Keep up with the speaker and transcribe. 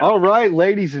All right,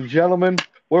 ladies and gentlemen,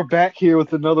 we're back here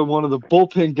with another one of the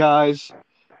bullpen guys.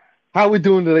 How we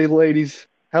doing today, ladies?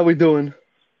 How we doing?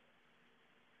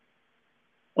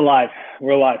 Alive.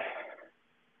 We're alive.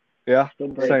 Yeah, Still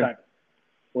great same. time.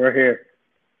 We're here.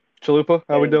 Chalupa,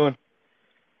 how we Barely. doing?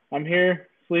 I'm here,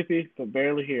 sleepy, but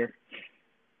barely here.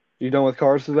 You done with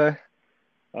cars today?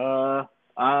 Uh,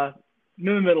 I'm in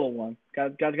the middle of one.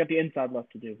 Got the inside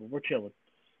left to do, but we're chilling.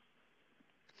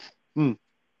 Hmm.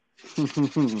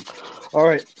 All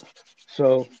right,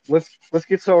 so let's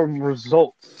get some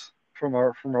results from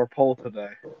our poll today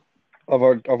of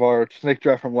our snake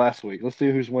draft from last week. Let's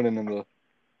see who's winning in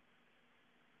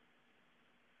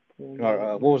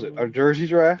our what was it? Our jersey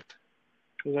draft?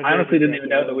 I honestly didn't even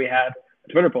know that we had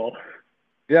a Twitter poll.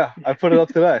 Yeah, I put it up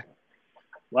today.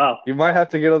 Wow. You might have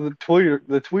to get on the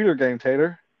tweeter game,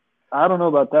 Tater. I don't know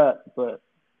about that, but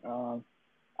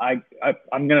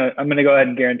I'm gonna go ahead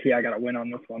and guarantee I got a win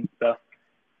on this one. So.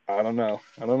 I don't know.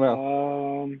 I don't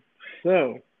know.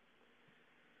 So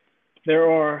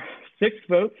there are 6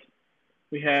 votes.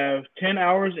 We have 10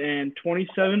 hours and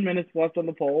 27 minutes left on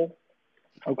the poll.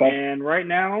 Okay. And right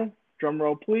now, drum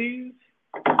roll please.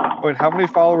 Wait, how many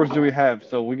followers do we have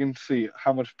so we can see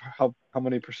how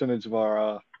many percentage of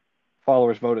our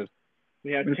followers voted?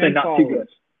 We have 10 followers.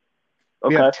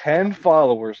 We have 10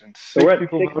 followers and 6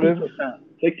 people voted.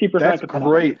 60%. That's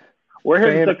great. We're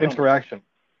hitting Fan 600. interaction.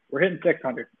 We're hitting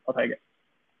 600. I'll take it.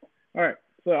 All right.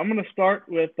 So I'm going to start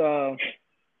with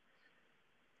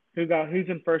who's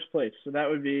in first place. So that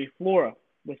would be Flora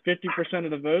with 50% of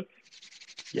the votes.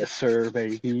 Yes, sir,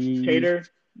 baby. Tater,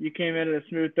 you came in at a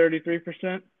smooth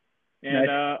 33%. And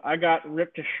nice. I got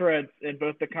ripped to shreds in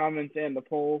both the comments and the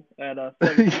poll at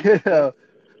 17%. Yeah.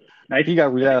 Nice. He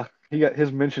got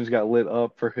his mentions got lit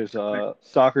up for his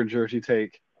soccer jersey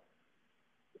take.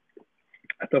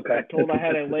 That's okay. I told I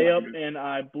had a layup and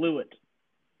I blew it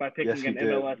by picking an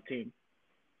MLS team.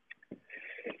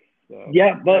 So,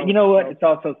 yeah, but you know what? It's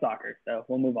also soccer, so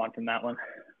we'll move on from that one.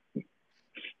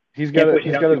 He's got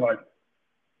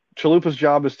Chalupa's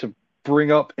job is to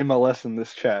bring up MLS in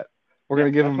this chat. We're gonna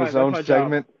give him his own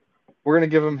segment. Job. We're gonna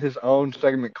give him his own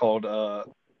segment called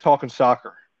Talking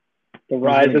Soccer. The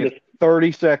rise of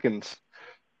 30 seconds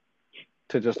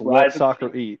to just let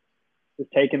soccer eat.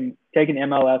 Just taking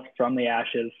MLS from the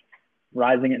ashes,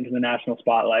 rising it into the national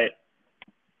spotlight.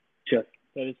 Just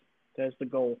that is the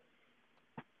goal.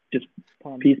 Just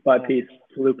piece by piece,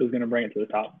 Chalupa's gonna bring it to the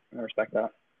top. I respect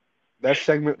that. That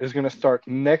segment is gonna start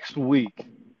next week.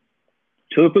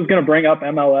 Chalupa's gonna bring up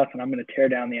MLS, and I'm gonna tear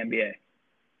down the NBA.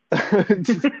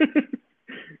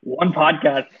 One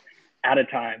podcast at a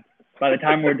time. By the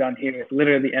time we're done here,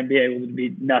 literally the NBA will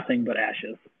be nothing but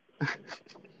ashes. It's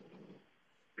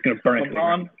gonna burn it.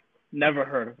 LeBron, never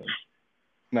heard of him.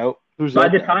 No. By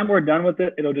the time we're done with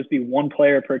it, it'll just be one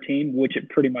player per team, which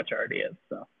it pretty much already is.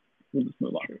 So we'll just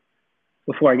move on.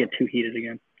 Before I get too heated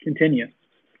again. Continue.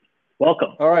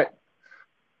 Welcome. All right.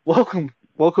 Welcome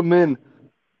in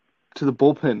to the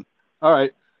bullpen. All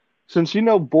right. Since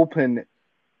we're bullpen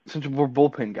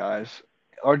guys,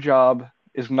 our job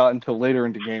is not until later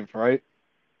into games, right?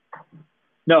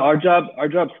 No, our job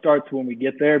starts when we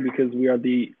get there because we are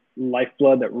the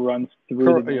lifeblood that runs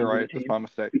through the You're right. That's my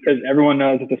mistake. Because everyone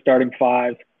knows that the starting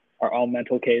 5 are all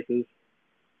mental cases,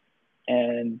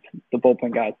 and the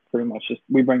bullpen guys pretty much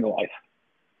we bring the life.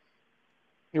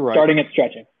 You're right. Starting at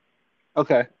stretching.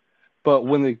 Okay. But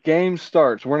when the game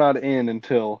starts, we're not in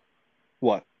until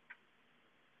what?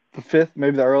 The 5th,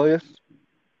 maybe the earliest?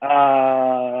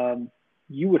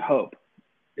 You would hope.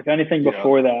 If anything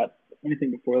before that, you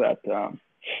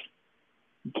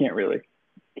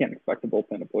can't expect the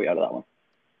bullpen to pull you out of that one.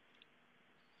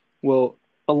 Well,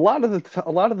 a lot of the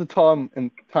time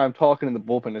talking in the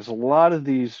bullpen is a lot of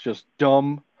these just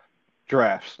dumb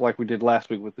drafts like we did last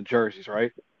week with the jerseys,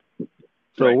 right?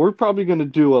 So we're probably going to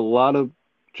do a lot of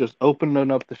just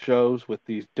opening up the shows with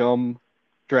these dumb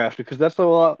drafts because that's a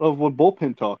lot of what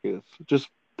bullpen talk is. Just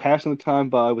passing the time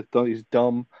by with these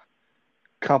dumb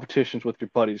competitions with your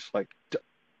buddies. Like,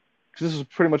 this is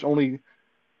pretty much only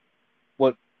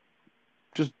what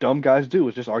just dumb guys do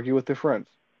is just argue with their friends.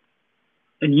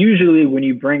 And usually when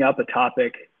you bring up a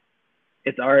topic,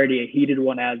 it's already a heated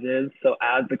one as is. So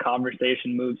as the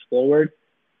conversation moves forward,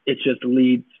 it just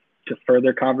leads to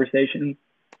further conversation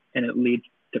and it leads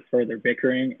to further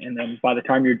bickering. And then by the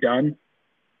time you're done,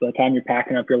 by the time you're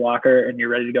packing up your locker and you're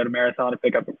ready to go to Marathon to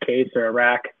pick up a case or a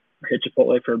rack or hit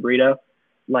Chipotle for a burrito,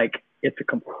 like it's a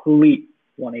complete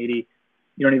 180.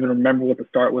 You don't even remember what the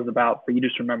start was about, but you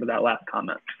just remember that last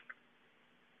comment.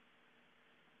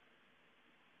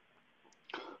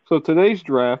 So today's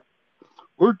draft,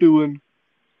 we're doing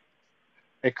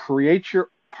a create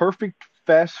your perfect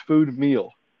fast food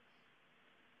meal.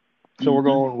 So we're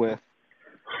going with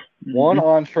one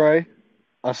entree,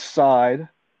 a side,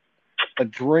 a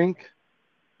drink,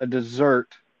 a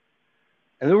dessert,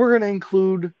 and then we're going to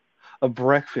include a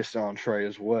breakfast entree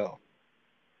as well.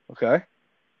 Okay?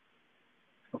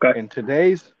 Okay. In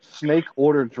today's snake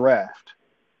order draft,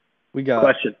 we got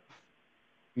Question.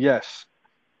 yes.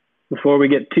 Before we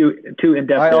get too in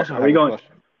depth, I also have a question.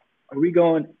 Are we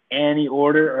going any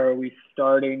order, or are we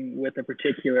starting with a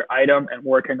particular item and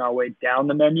working our way down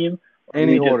the menu?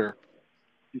 Any order.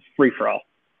 Just free for all.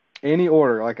 Any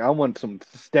order. Like I want some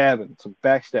stabbing, some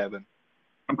backstabbing.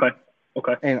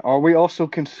 Okay. And are we also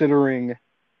considering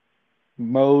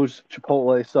Moe's,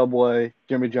 Chipotle, Subway,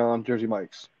 Jimmy John's, Jersey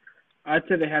Mike's? I'd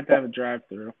say they have to have a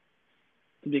drive-through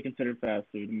to be considered fast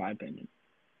food, in my opinion.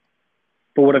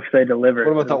 But what if they deliver?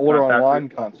 What about the order online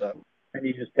concept? And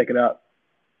you just pick it up.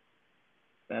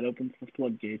 That opens the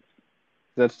floodgates.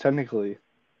 That's technically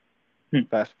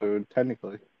fast food.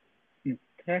 Technically.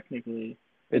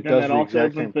 It does that also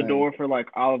opens the door for like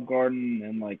Olive Garden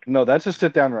and like. No, that's a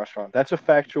sit-down restaurant. That's a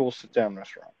factual sit-down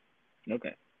restaurant.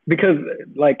 Okay. Because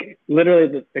like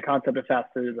literally the concept of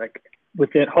fast food is like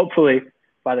within, hopefully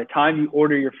by the time you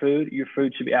order your food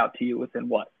should be out to you within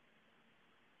what?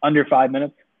 Under 5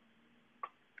 minutes?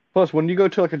 Plus, when you go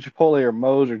to like a Chipotle or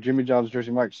Moe's or Jimmy John's,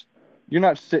 Jersey Mike's, you're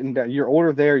not sitting down. You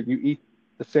order there, you eat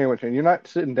the sandwich, and you're not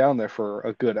sitting down there for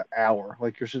a good hour.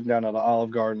 Like you're sitting down at an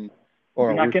Olive Garden or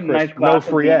you're not getting a nice glass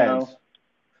no free of ads.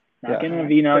 Not getting a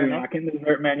vino. You're not getting the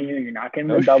dessert menu. You're not getting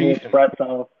the double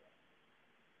espresso.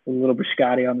 A little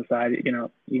biscotti on the side. You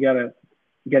know, you gotta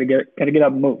get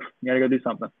up and move. You gotta go do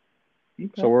something. Okay.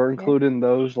 So we're including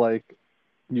those like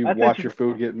you watch your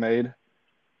food get made.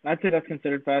 I'd say that's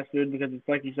considered fast food because it's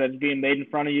like you said, it's being made in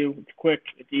front of you. It's quick.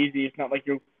 It's easy. It's not like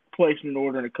you're placing an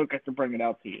order and a cook has to bring it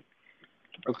out to you.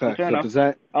 Okay. So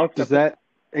does that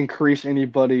increase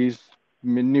anybody's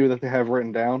menu that they have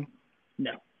written down?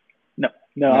 No.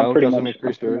 I'm pretty much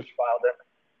filed in.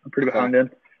 I'm pretty behind in.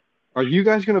 Are you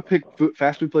guys gonna pick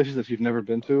fast food places that you've never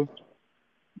been to?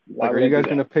 Like, are you guys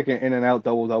gonna pick an In-N-Out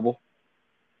double?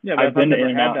 Yeah, I've been to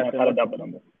In-N-Out and I've had a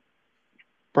double.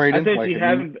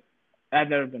 Brayden, I've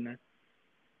never been there.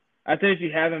 I'd say if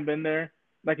you haven't been there,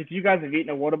 like if you guys have eaten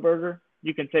a Whataburger,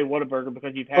 you can say Whataburger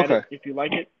because you've had it if you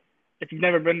like it. If you've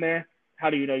never been there, how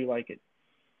do you know you like it?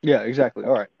 Yeah, exactly.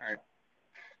 All right.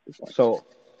 So,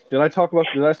 did I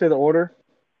say the order?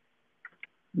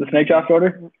 The snake draft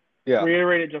order? Yeah.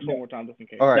 Reiterate it just one more time, just in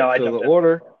case. All right. So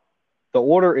the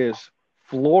order is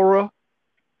Flora,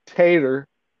 Tater,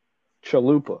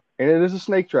 Chalupa, and it is a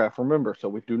snake draft. Remember, so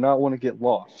we do not want to get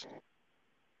lost.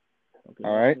 Okay,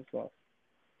 all right.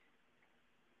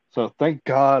 So thank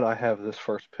God I have this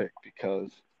first pick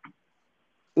because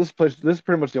this is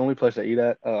pretty much the only place I eat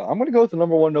at. I'm gonna go with the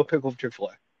number one no pickle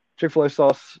Chick-fil-A. Chick-fil-A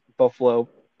sauce, buffalo.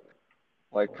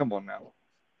 Like, come on now,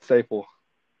 staple.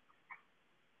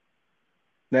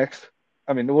 Next,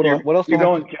 I mean, what else? You're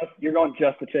going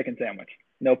just the chicken sandwich,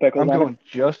 no pickles. I'm going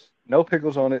just no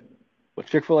pickles on it, with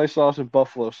Chick-fil-A sauce and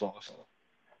buffalo sauce.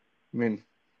 I mean,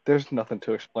 there's nothing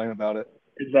to explain about it.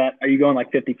 Are you going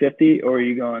like 50-50 or are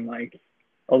you going like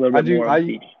a little bit more on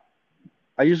each?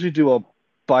 I usually do a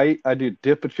bite. I do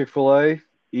dip of Chick-fil-A,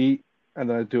 eat, and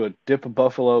then I do a dip of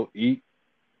buffalo, eat,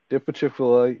 dip of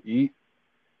Chick-fil-A, eat.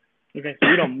 Okay, so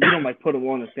you don't like put it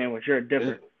on a sandwich. You're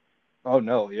different. Oh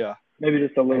no, yeah. Maybe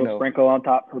just a little sprinkle on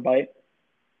top per bite.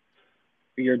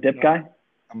 You're a dip guy?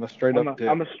 I'm a straight up dip.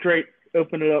 I'm a straight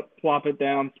open it up, plop it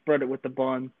down, spread it with the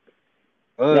bun.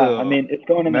 Yeah, I mean it's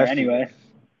going in there anyway.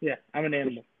 Yeah, I'm an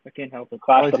animal. I can't help it.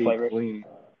 Clash the flavors. Clean.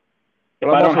 If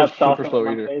I don't have sauce on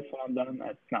my face when I'm done,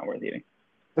 that's not worth eating.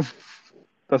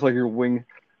 That's like your wing.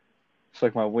 It's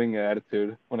like my wing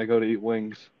attitude when I go to eat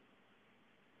wings.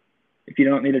 If you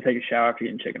don't need to take a shower after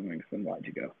eating chicken wings, then why'd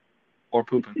you go? Or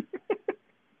pooping.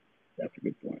 That's a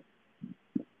good point.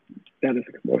 That is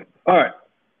a good point. All right.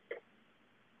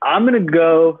 I'm gonna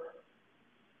go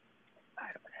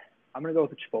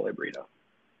with the Chipotle burrito.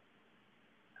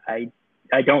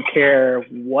 I don't care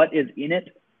what is in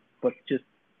it, but just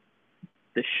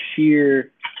the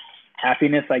sheer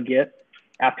happiness I get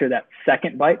after that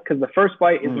second bite. Because the first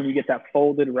bite is when you get that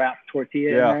folded wrapped tortilla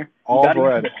in there. All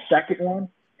bread. The second one,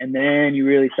 and then you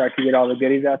really start to get all the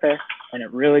goodies out there. And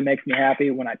it really makes me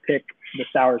happy when I pick the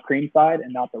sour cream side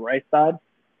and not the rice side,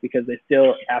 because they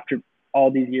still, after all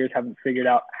these years, haven't figured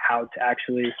out how to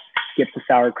actually get the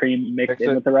sour cream mixed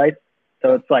in with the rice.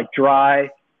 So it's like dry,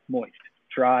 moist,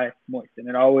 and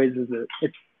it always is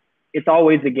it's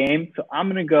always a game. So I'm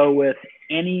gonna go with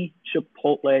any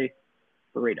Chipotle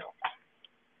burrito.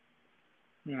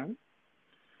 Yeah.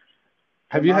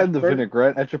 Have you had the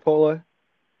vinaigrette at Chipotle?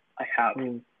 I have.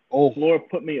 Oh, Flora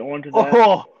put me onto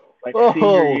that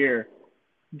senior year.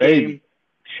 Baby. Game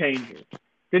changer.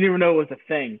 Didn't even know it was a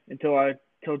thing until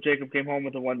Jacob came home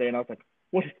with it one day, and I was like,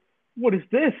 "What is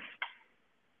this?"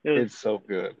 It's so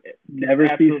good. Never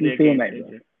ceases to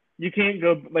amaze. You can't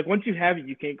go once you have it,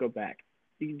 you can't go back.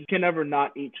 You can never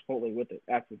not eat Chipotle with it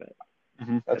after that.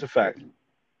 Mm-hmm. That's a fact.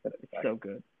 It's so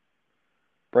good.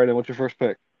 Brandon, what's your first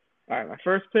pick? All right, my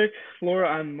first pick, Flora.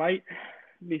 I might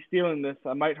be stealing this.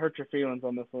 I might hurt your feelings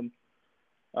on this one.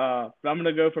 But I'm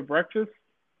gonna go for breakfast.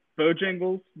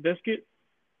 Bojangles biscuit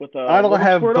with a I don't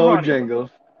have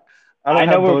Bojangles. I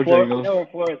know where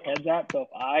Flora's head's at, so if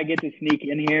I get to sneak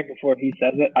in here before he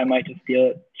says it, I might just steal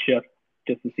it just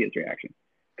to see his reaction.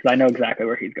 Because I know exactly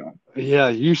where he's going. Yeah,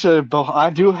 you said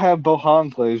I do have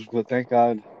Bojangles, but thank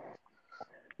God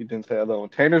you didn't say that other one.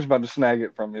 Tanner's about to snag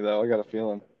it from me, though. I got a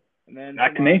feeling. And then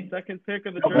back to me. Second pick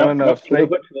of the draft. No, snake.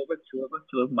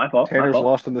 My fault. Tanner's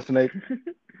lost in the snake.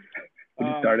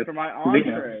 For my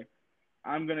entree,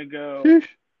 I'm gonna go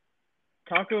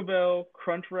Taco Bell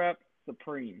Crunchwrap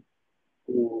Supreme.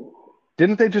 Ooh.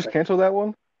 Didn't they just cancel that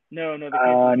one? No, they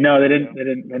didn't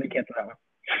cancel that one.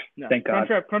 No, thank God.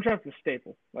 Crunchwrap's a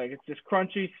staple. It's just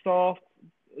crunchy, soft,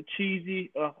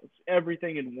 cheesy. It's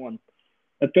everything in one.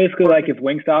 It's basically like if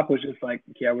Wingstop was just like,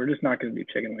 yeah, we're just not going to do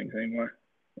chicken wings anymore.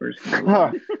 We're just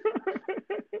gonna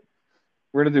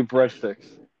we're gonna do breadsticks.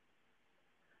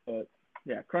 But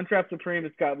yeah, Crunchwrap Supreme.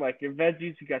 It's got your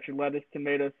veggies. You got your lettuce,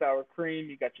 tomato, sour cream.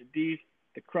 You got your beef,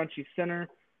 the crunchy center.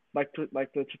 Like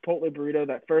the Chipotle burrito,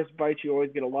 that first bite you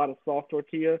always get a lot of soft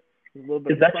tortilla. There's a little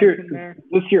bit of crunch in there.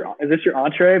 Is this your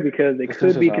entree? Because it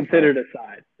could be considered a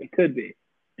side. It could be.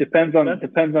 Depends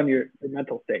on your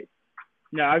mental state.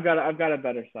 No, I've got a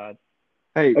better side.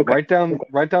 Hey, okay.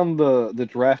 write down the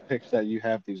draft picks that you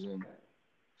have these in.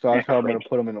 So that's how I'm gonna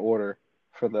put them in order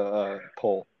for the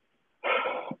poll.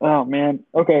 Oh man.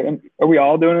 Okay, and are we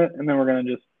all doing it? And then we're gonna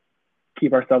just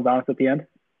keep ourselves honest at the end.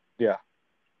 Yeah.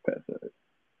 Okay, so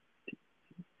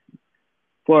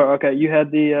Flora, okay, you had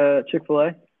the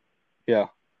Chick-fil-A? Yeah.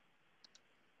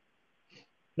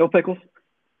 No pickles?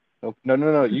 Nope.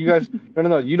 No. You guys,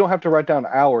 no. You don't have to write down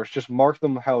ours. Just mark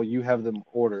them how you have them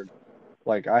ordered.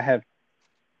 Like I have.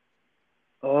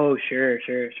 Oh, sure.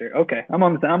 Okay, I'm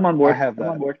on board. I have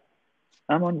that.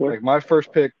 I'm on board. Like my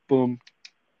first pick, boom.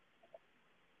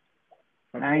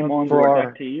 I'm on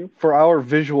board. For our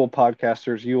visual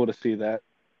podcasters, you will see that.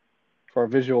 For our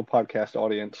visual podcast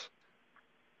audience.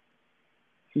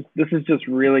 This is just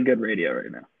really good radio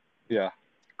right now. Yeah.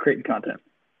 Creating content.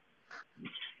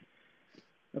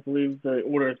 I believe the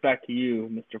order is back to you,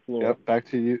 Mr. Floyd. Yep, back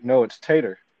to you. No, it's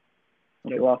Tater.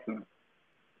 Okay, lost him.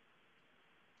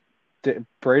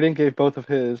 Braden gave both of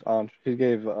his on. He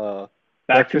gave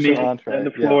back to me and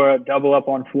the Flora. Yeah. Double up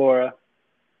on Flora.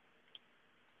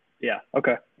 Yeah.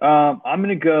 Okay. I'm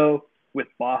gonna go with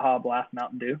Baja Blast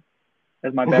Mountain Dew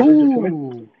as my beverage of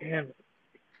choice. Damn.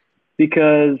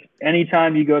 Because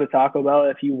anytime you go to Taco Bell,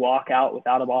 if you walk out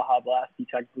without a Baja Blast, you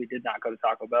technically did not go to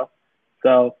Taco Bell.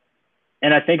 So,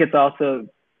 and I think it's also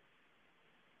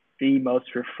the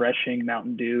most refreshing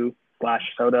Mountain Dew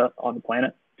 / soda on the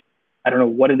planet. I don't know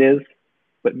what it is,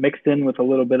 but mixed in with a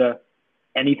little bit of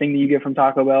anything that you get from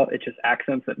Taco Bell, it just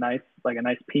accents it nice, like a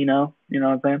nice Pinot, you know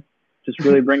what I'm saying? Just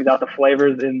really brings out the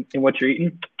flavors in what you're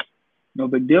eating. No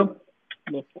big deal.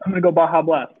 I'm going to go Baja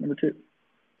Blast, number 2.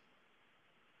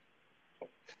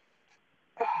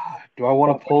 Do I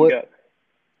want to pull it?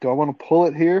 Do I want to pull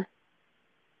it here?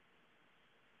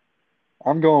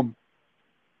 I'm going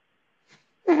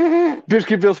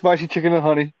Biscuitville Spicy Chicken and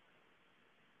Honey.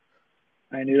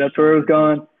 I knew that's where it was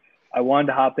going. I wanted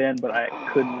to hop in, but I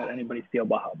couldn't let anybody steal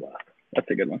Baja Blast. That's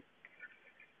a good one.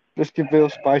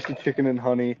 Biscuitville Spicy Chicken and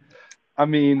Honey. I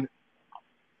mean,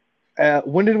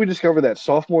 when did we discover that?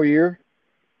 Sophomore year?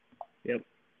 Yep.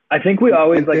 I think we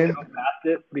always go past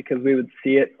it because we would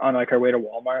see it on our way to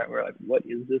Walmart. We're like, what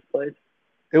is this place?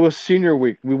 It was senior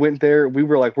week. We went there. We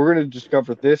were like, we're going to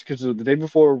discover this because the day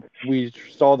before we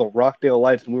saw the Rockdale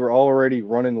Lights and we were already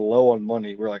running low on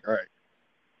money. We're like, all right,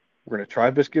 we're going to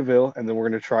try Biscuitville and then we're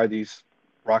going to try these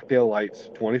Rockdale Lights,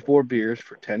 24 beers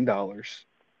for $10.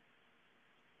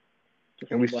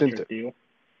 And we sent it. Deal.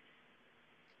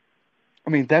 I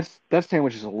mean, that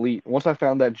sandwich is elite. Once I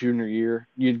found that junior year,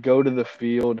 you'd go to the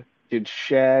field, you'd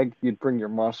shag, you'd bring your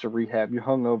Monster Rehab, you're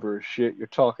hungover as shit, you're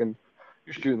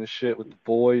shooting the shit with the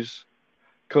boys.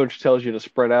 Coach tells you to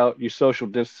spread out, you social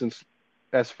distance.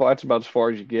 That's about as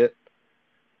far as you get.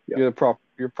 Yep.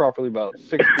 You're properly about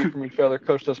 6 feet from each other.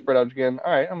 Coach does spread out again.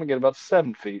 All right, I'm gonna get about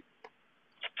 7 feet.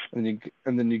 And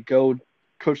then you go.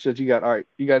 Coach says you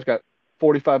guys got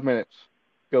 45 minutes.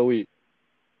 go eat.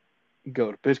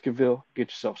 Go to Biscuitville, get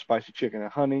yourself spicy chicken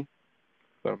and honey.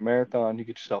 Go to Marathon, you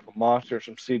get yourself a monster,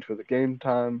 some seeds for the game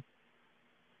time.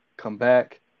 Come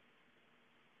back,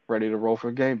 ready to roll for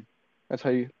a game. That's how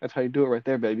you do it right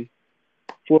there, baby.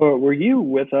 Were you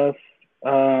with us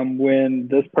when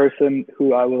this person,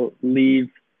 who I will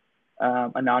leave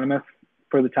anonymous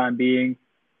for the time being,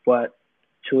 but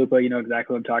Chalupa, you know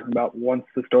exactly what I'm talking about. Once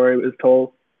the story was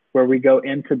told, where we go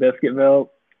into Biscuitville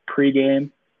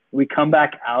pregame, we come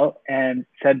back out, and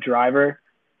said driver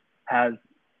has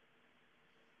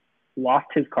lost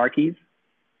his car keys,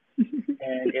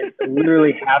 and it's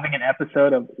literally having an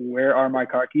episode of where are my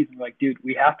car keys? And we're like, dude,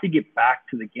 we have to get back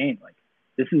to the game. Like,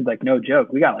 this is like no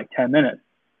joke. We got like 10 minutes.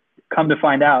 Come to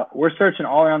find out, we're searching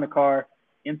all around the car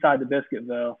inside the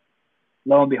Biscuitville.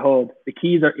 Lo and behold, the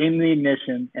keys are in the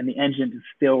ignition and the engine is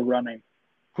still running.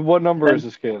 What number is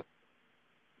this kid?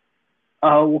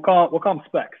 We'll call him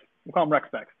Specs. We'll call him Rex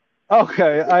Specs.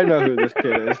 Okay, I know who this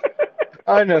kid is.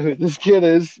 I know who this kid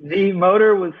is. The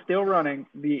motor was still running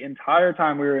the entire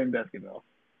time we were in Biscuitville.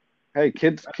 Hey,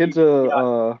 kid's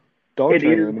a dog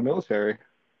trainer in the military.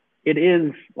 It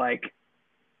is like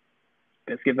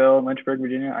Biscuitville, Lynchburg,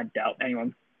 Virginia. I doubt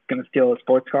anyone's gonna steal a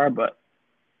sports car, but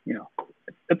you know,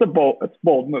 it's a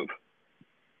bold move.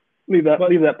 Leave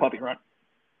that puppy run.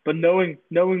 But knowing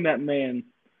that man,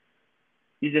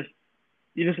 you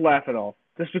just laugh it off.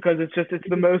 Just because it's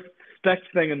the most Specs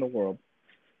thing in the world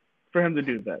for him to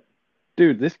do that.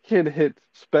 Dude, this kid hit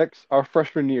Specs our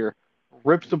freshman year,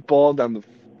 rips the ball down the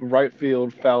right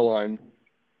field foul line,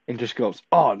 and just goes,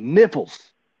 "Oh,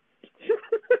 nipples."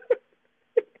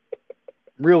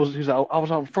 I was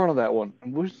out in front of that one.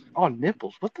 And was on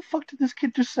nipples. What the fuck did this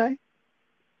kid just say?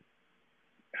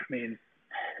 I mean,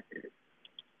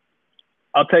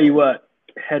 I'll tell you what,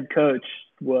 head coach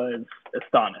was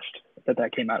astonished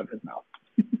that came out of his mouth.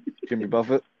 Jimmy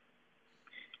Buffett.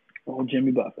 Old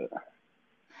Jimmy Buffett.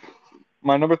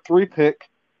 My number 3 pick.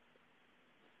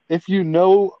 If you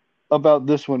know about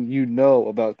this one, you know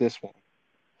about this one.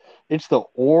 It's the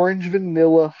Orange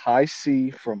Vanilla High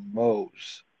C from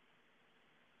Moe's.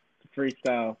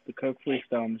 Freestyle, the Coke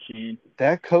Freestyle machine.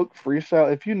 That Coke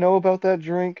Freestyle, if you know about that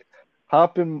drink,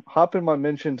 hop in my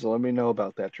mentions and let me know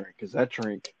about that drink, because that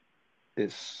drink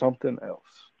is something else.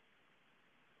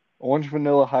 Orange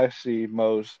Vanilla High C,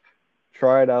 Moe's.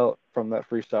 Try it out from that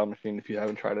freestyle machine if you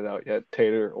haven't tried it out yet.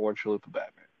 Tater or Chalupa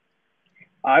Batman.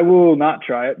 I will not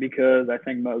try it because I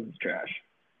think Moe's is trash.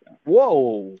 So.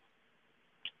 Whoa.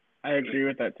 I agree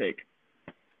with that take.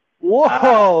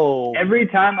 Whoa! Every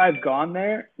time I've gone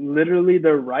there, literally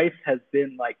the rice has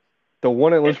been like... The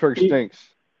one at Lynchburg stinks.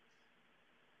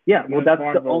 Yeah, well, that's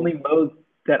the only Moe's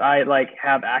that I like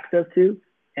have access to.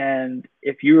 And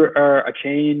if you are a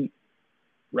chain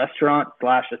restaurant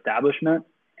 / establishment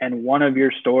and one of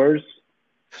your stores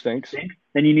stinks,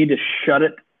 then you need to shut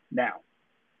it down.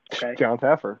 Okay? John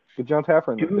Taffer. Get John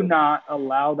Taffer in there. Do not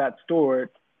allow that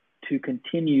store to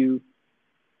continue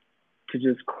to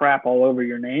just crap all over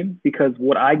your name, because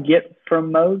what I get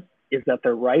from Moe's is that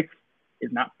the rice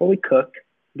is not fully cooked,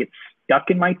 gets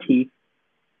stuck in my teeth,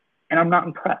 and I'm not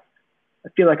impressed. I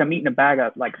feel like I'm eating a bag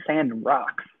of like sand and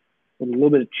rocks with a little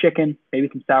bit of chicken, maybe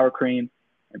some sour cream.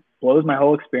 It blows my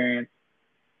whole experience.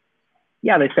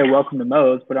 Yeah, they say welcome to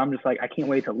Moe's, but I'm just like, I can't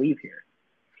wait to leave here.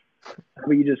 How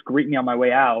about you just greet me on my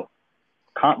way out?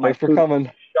 Thanks for coming.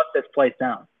 Shut this place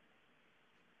down.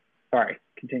 Sorry,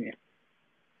 continue.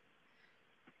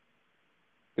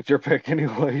 It's your pick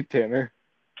anyway, Tanner.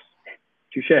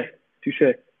 Touche.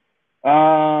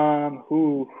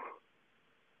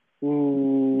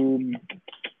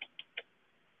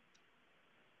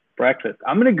 Breakfast.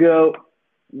 I'm going to go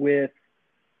with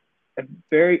a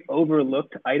very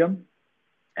overlooked item,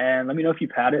 and let me know if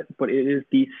you've had it, but it is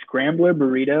the Scrambler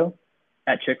Burrito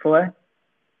at Chick-fil-A,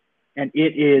 and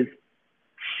it is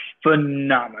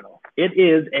phenomenal. It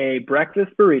is a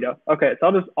breakfast burrito. Okay,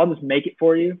 so I'll just make it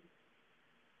for you.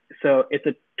 So it's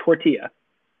a tortilla.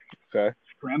 Okay.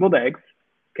 Scrambled eggs.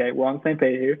 Okay, we're on the same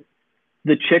page here.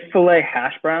 The Chick-fil-A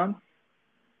hash browns,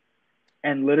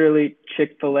 and literally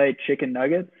Chick-fil-A chicken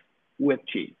nuggets with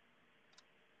cheese.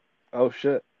 Oh,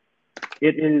 shit.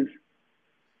 It is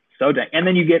so dang. And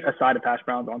then you get a side of hash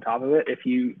browns on top of it if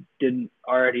you didn't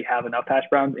already have enough hash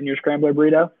browns in your scrambler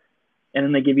burrito. And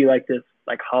then they give you like this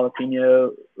like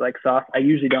jalapeno like sauce. I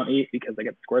usually don't eat because I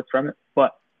get squirts from it,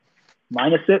 but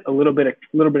minus it, a little bit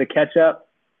of ketchup.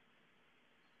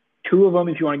 2 of them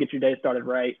if you want to get your day started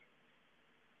right.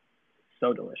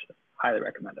 So delicious. Highly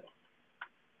recommend it.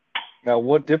 Now,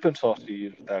 what dipping sauce do you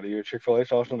use with that? Are you a Chick-fil-A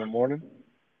sauce in the morning?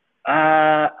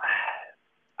 I've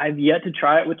yet to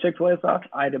try it with Chick-fil-A sauce.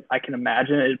 I can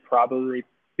imagine it'd probably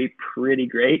be pretty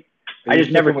great. Are I you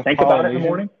just never sticking with think about it in the Polynesian?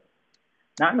 morning.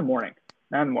 Not in the morning.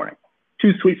 Not in the morning.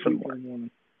 Too sweet for the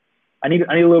morning. I need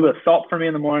a little bit of salt for me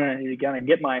in the morning. I need to kind of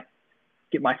get my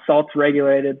salts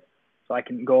regulated so I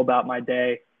can go about my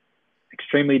day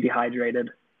extremely dehydrated.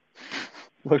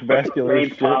 Look vascular as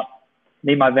shit. Pop.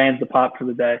 Need my veins to pop for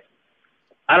the day.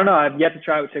 I don't know. I've yet to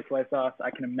try it with Chick-fil-A sauce. I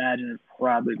can imagine it'd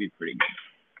probably be pretty good.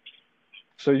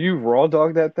 So you raw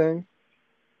dog that thing?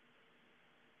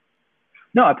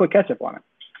 No, I put ketchup on it.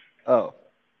 Oh,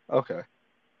 okay.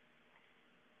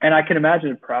 And I can imagine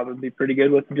it'd probably be pretty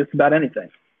good with just about anything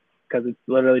because it's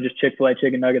literally just Chick-fil-A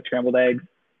chicken nuggets, scrambled eggs,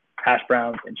 hash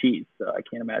browns, and cheese. So I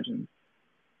can't imagine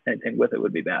anything with it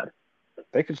would be bad.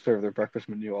 They could serve their breakfast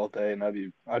menu all day, and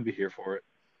I'd be here for it.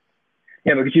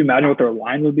 Yeah, but could you imagine what their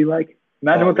line would be like?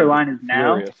 Imagine what their line is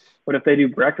now. Furious. But if they do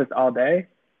breakfast all day,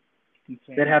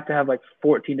 they'd have to have like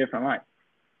 14 different lines.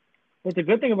 But the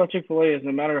good thing about Chick-fil-A is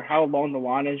no matter how long the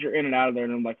line is, you're in and out of there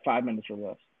in like 5 minutes or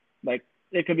less. Like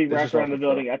it could be wrapped around the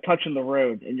building, a touch in the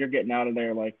road, and you're getting out of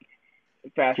there like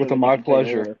faster. With my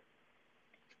pleasure.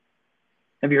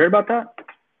 Have you heard about that?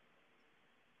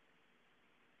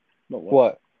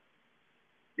 What?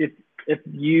 If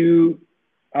you,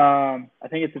 I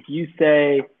think it's if you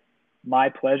say my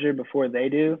pleasure before they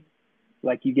do,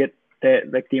 like you get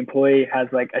the employee has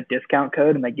like a discount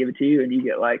code and they give it to you and you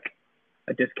get like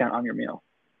a discount on your meal.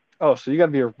 Oh, so you got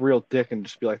to be a real dick and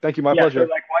just be like, thank you, my pleasure.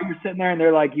 So like while you're sitting there and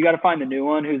they're like, you got to find the new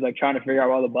one who's like trying to figure out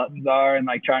where all the buttons are and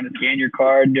like trying to scan your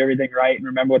card and do everything right and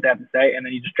remember what they have to say. And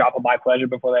then you just drop a my pleasure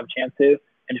before they have a chance to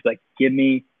and just like, give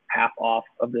me half off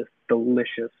of this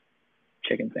delicious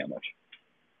chicken sandwich.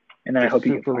 And then I hope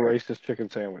you get super racist chicken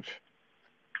sandwich.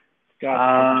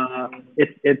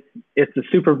 It's a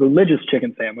super religious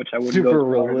chicken sandwich. I wouldn't super go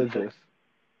religious.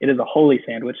 It is a holy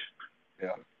sandwich.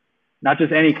 Yeah. Not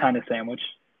just any kind of sandwich.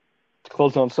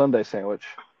 Closed on Sunday sandwich.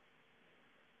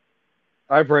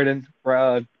 All right, Braden.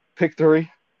 Pick 3.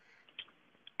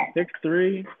 Pick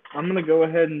 3. I'm gonna go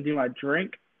ahead and do my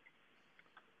drink.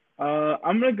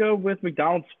 I'm gonna go with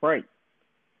McDonald's Sprite.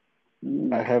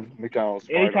 I have McDonald's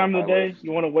Sprite. Any time of the day,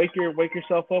 you want to wake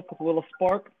yourself up with a little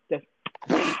spark. Just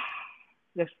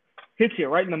hits you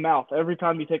right in the mouth every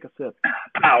time you take a sip.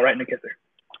 Pow, right in the kisser.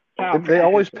 They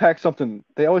always pack something.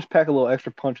 They always pack a little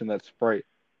extra punch in that Sprite.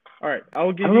 All right, I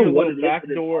will give you a little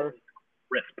backdoor.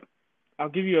 I'll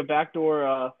give you a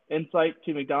backdoor insight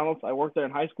to McDonald's. I worked there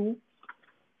in high school.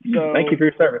 So thank you for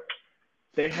your service.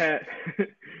 They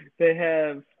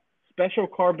have special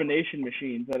carbonation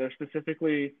machines that are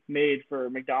specifically made for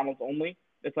McDonald's only.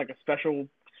 It's like a special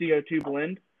CO2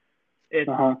 blend. They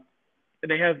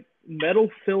have metal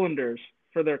cylinders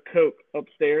for their Coke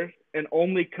upstairs, and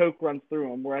only Coke runs through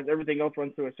them, whereas everything else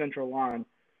runs through a central line.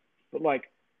 But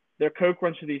like their Coke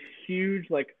runs through these huge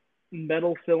like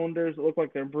metal cylinders that look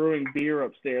like they're brewing beer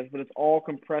upstairs, but it's all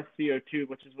compressed CO2,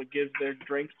 which is what gives their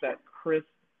drinks that crisp,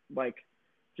 like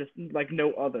just like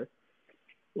no other.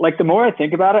 Like the more I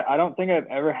think about it, I don't think I've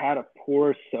ever had a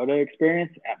poor soda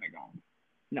experience at McDonald's.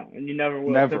 No, and you never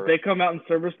will. Never. They come out and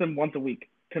service them once a week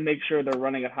to make sure they're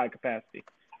running at high capacity.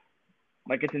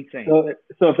 Like it's insane.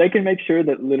 So if they can make sure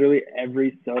that literally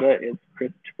every soda is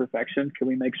crisp to perfection, can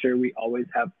we make sure we always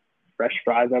have fresh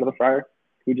fries out of the fryer?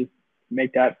 Can we just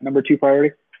make that number 2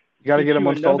 priority? You got to get them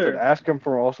unsalted. Ask them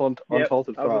for also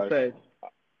unsalted fries. I would say.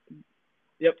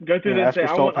 Yep, go through this and say,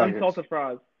 I want unsalted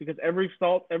fries. Because every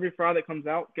fry that comes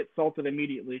out gets salted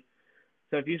immediately.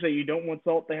 So if you say you don't want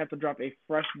salt, they have to drop a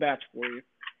fresh batch for you.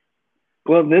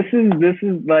 Well, this is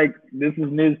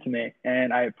news to me,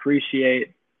 and I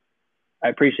appreciate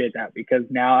that because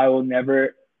now I will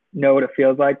never know what it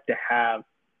feels like to have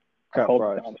a cold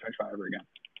French fry ever again.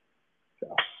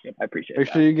 So yep, I appreciate that.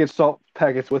 Make sure you get salt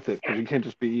packets with it because you can't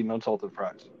just be eating unsalted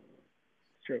fries.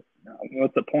 It's true. No,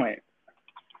 what's the point?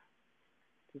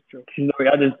 It's true.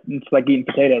 It's like eating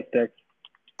potato sticks.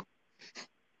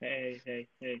 Hey.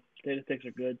 Potato sticks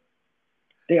are good.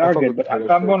 They are good, but if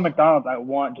I'm going to McDonald's, I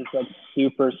want just like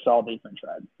super salty French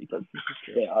fries because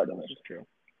they are delicious. It's true.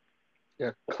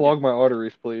 Yeah, clog my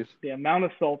arteries, please. The amount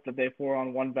of salt that they pour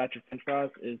on one batch of French fries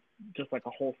is just like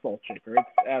a whole salt shaker. It's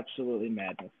absolutely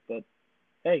madness. But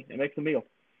hey, it makes a meal.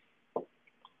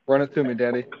 Run it to me,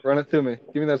 Daddy. Run it to me.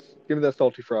 Give me that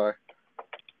salty fry.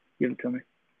 Give it to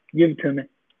me.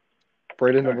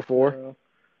 Braden, number 4.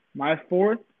 My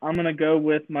 4th, I'm gonna go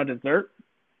with my dessert.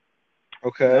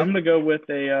 Okay. I'm gonna go with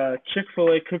a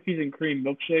Chick-fil-A cookies and cream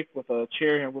milkshake with a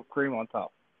cherry and whipped cream on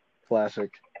top.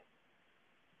 Classic.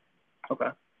 Okay.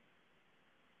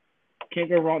 Can't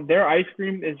go wrong. Their ice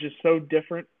cream is just so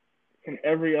different from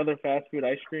every other fast food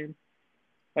ice cream.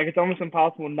 Like it's almost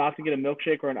impossible not to get a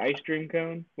milkshake or an ice cream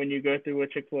cone when you go through a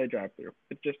Chick-fil-A drive-through.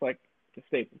 It's just like the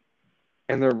staple.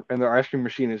 And their ice cream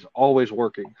machine is always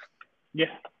working.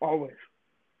 Yeah, always.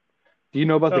 Do you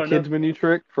know about the Oh no, kids menu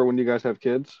trick for when you guys have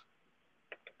kids?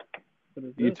 what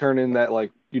is You this? turn in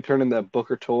that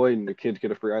book or toy, and the kids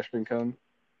get a free ice cream cone. And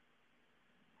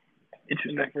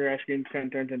Interesting. that free ice cream cone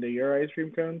turns into your ice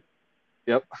cream cone.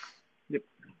 Yep. Yep.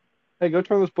 Hey, go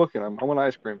turn this book in. I want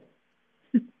ice cream.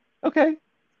 Okay.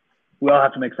 We all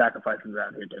have to make sacrifices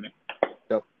around here, Timmy.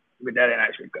 Yep. With that and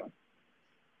ice cream cone.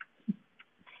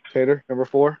 Tater, number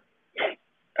 4.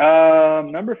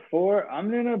 Number 4, I'm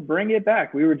gonna bring it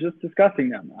back. We were just discussing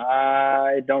them.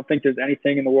 I don't think there's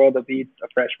anything in the world that beats a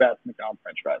fresh fast McDonald's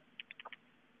French fries.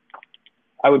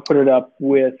 I would put it up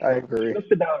with I agree.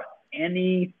 just about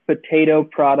any potato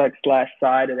product /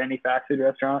 side at any fast food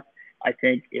restaurant. I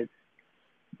think it's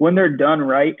when they're done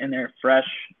right and they're fresh.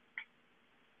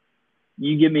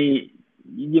 You give me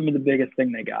the biggest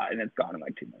thing they got, and it's gone in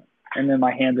like 2 minutes. And then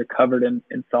my hands are covered in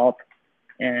salt,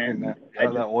 and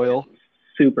that oil.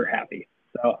 Super happy.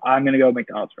 So I'm gonna go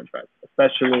McDonald's French fries,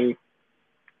 especially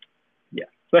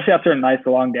after a nice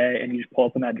long day, and you just pull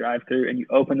up in that drive-through and you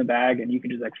open the bag and you can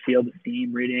just like feel the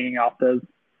steam radiating off those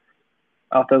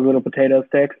little potato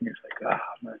sticks, and you're just like, oh,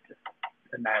 I'm gonna just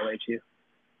annihilate you.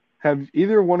 Have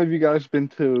either one of you guys been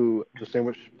to the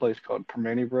sandwich place called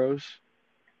Permane Bros?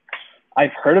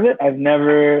 I've heard of it. I've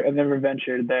never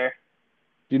ventured there.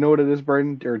 Do you know what it is,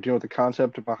 Braden? Or do you know what the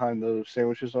concept behind those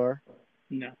sandwiches are?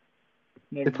 No.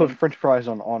 They put French fries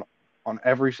on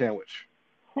every sandwich.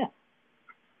 Huh.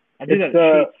 I do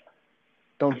that.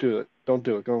 Don't do it. Don't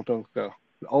do it. Don't go.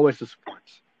 It always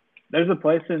disappoints. There's a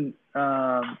place in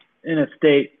a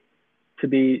state to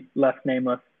be left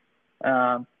nameless.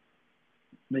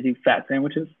 They do fat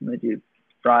sandwiches, and they do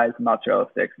fries, mozzarella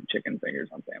sticks, and chicken fingers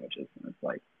on sandwiches, and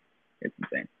it's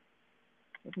insane.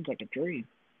 That sounds like a dream.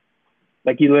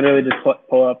 Like you literally just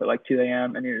pull up at like 2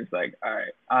 a.m. and you're just like, all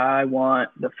right, I want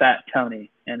the fat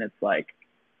Tony, and it's like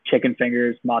chicken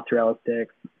fingers, mozzarella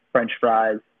sticks, French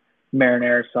fries,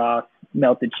 marinara sauce,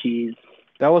 melted cheese.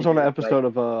 That was on an episode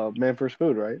of Man vs.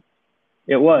 Food, right?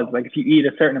 It was like if you eat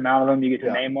a certain amount of them, you get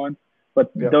to name one.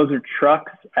 But those are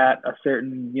trucks at a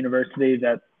certain university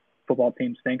that football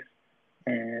team thinks,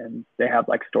 and they have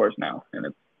like stores now, and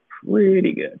it's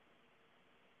pretty good.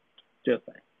 Just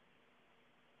saying.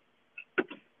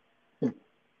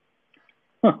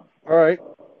 Huh. All right.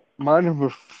 My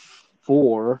number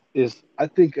 4 is, I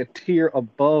think, a tier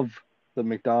above the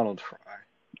McDonald's fry.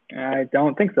 I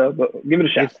don't think so, but give it a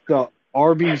shot. It's the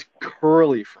Arby's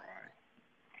curly fry.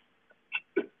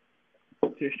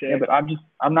 Yeah, but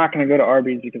I'm not going to go to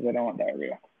Arby's because I don't want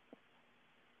diarrhea.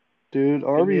 Dude,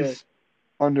 Arby's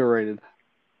underrated.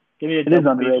 Give me a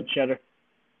double beefy cheddar.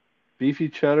 Beefy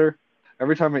cheddar?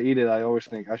 Every time I eat it, I always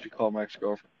think I should call my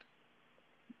ex-girlfriend.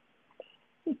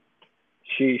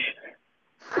 Sheesh.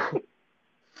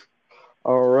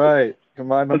 All right.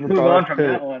 My number 5 pick.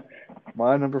 That one.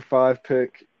 My number 5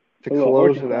 pick to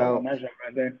close it out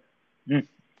right there.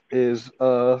 is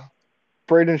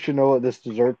Braden should know what this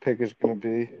dessert pick is going to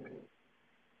be.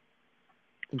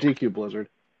 The DQ Blizzard.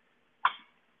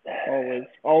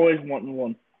 Always wanting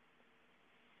one.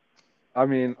 I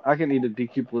mean, I can eat a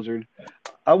DQ Blizzard.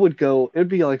 I would go. It'd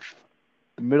be like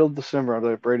the middle of December. I'd be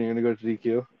like, Braden, you gonna go to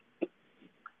DQ?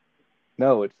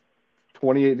 No, it's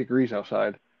 28 degrees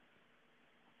outside.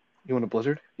 You want a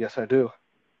Blizzard? Yes, I do.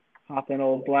 Hop in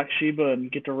old Black Sheba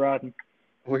and get to riding.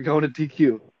 We're going to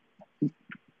DQ.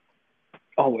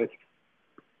 Always.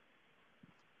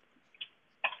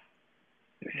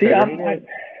 See, I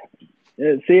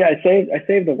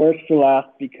saved the worst for last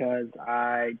because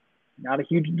I'm not a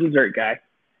huge dessert guy.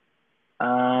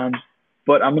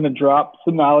 But I'm gonna drop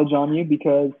some knowledge on you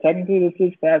because technically this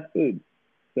is fast food.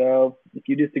 So if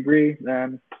you disagree,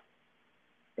 then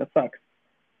that sucks.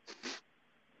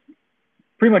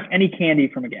 Pretty much any candy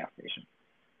from a gas station.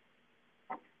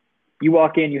 You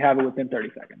walk in, you have it within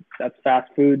 30 seconds. That's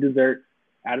fast food dessert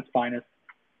at its finest.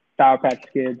 Sour Patch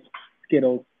Kids,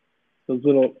 Skittles, those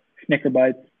little Snicker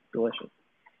bites, delicious.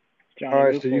 All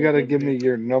right, so you got to give me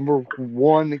your number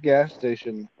 1 gas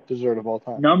station dessert of all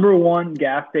time. Number 1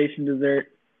 gas station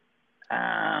dessert.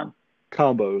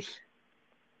 Combos.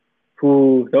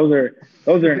 Ooh, those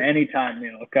are an anytime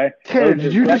meal. Okay. Tanner,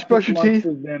 did you just brush your teeth?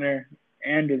 Dinner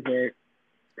and dessert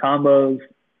combos.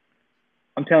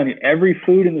 I'm telling you, every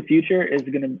food in the future is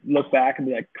gonna look back and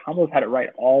be like, combos had it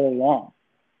right all along.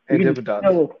 And Dippin' Dots.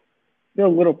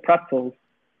 Fill little pretzels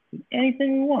with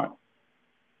anything we want,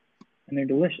 and they're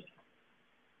delicious.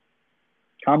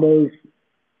 Combos.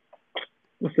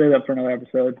 We'll save that for another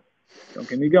episode. Don't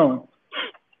get me going.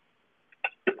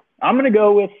 I'm gonna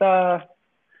go with some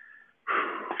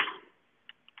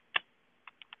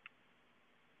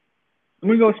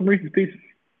Reese's Pieces.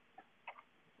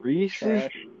 Reese's?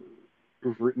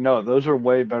 No, those are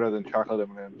way better than chocolate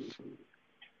M&Ms.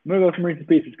 I'm gonna go with some Reese's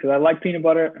Pieces because I like peanut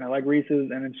butter and I like Reese's,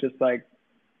 and it's just like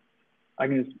I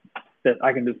can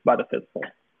just buy the fistful.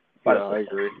 I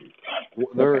agree.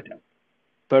 They're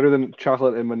better than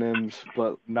chocolate M&Ms,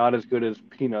 but not as good as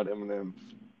peanut M&Ms.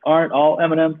 Aren't all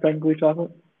M&Ms technically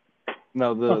chocolate?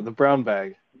 No, the brown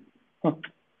bag. Huh.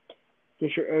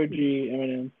 Just your OG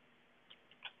M&M.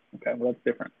 Okay, well that's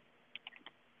different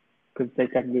because they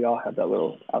technically all have that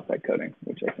little outside coating,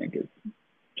 which I think is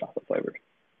chocolate flavored.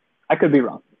 I could be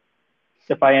wrong.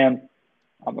 If I am,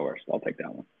 I'm the worst. I'll take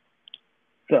that one.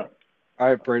 So. All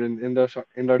right, Braden, in our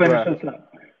draft.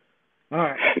 All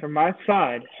right, for my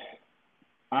side,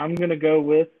 I'm gonna go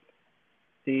with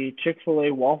the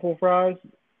Chick-fil-A waffle fries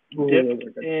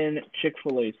dipped in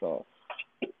Chick-fil-A sauce.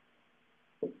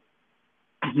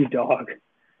 You dog.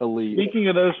 Elite. Speaking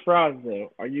of those fries,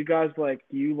 though, are you guys do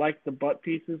you like the butt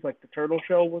pieces, like the turtle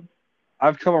shell ones?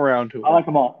 I've come around to them. I like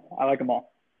them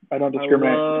all. I don't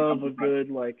discriminate.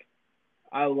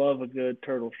 I love a good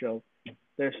turtle shell.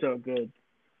 They're so good.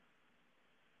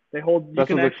 They hold. That's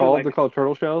what they're called. They're called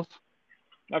turtle shells.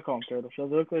 I call them turtle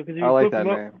shells. They look like, I like that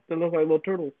name. They look like little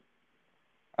turtles.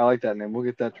 I like that name. We'll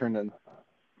get that turned in.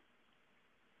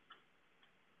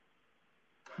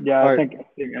 Yeah, I think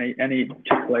any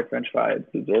Chick-fil-A French fry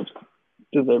deserves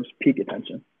peak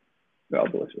attention. They're all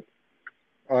delicious.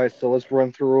 All right, so let's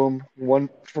run through them one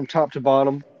from top to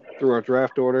bottom through our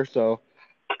draft order. So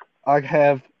I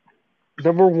have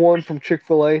number 1 from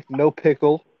Chick-fil-A, no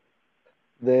pickle.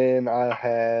 Then I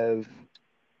have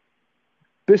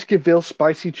Biscuitville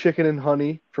spicy chicken and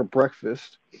honey for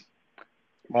breakfast.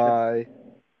 I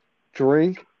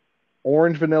drink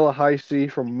orange vanilla high C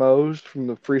from Moe's from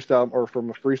a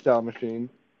freestyle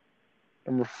machine.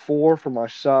 Number 4 for my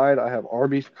side, I have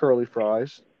Arby's curly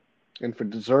fries. And for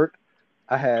dessert,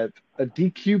 I have a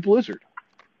DQ Blizzard.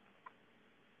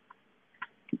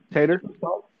 Tater?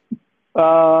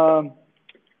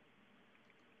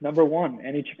 Number 1,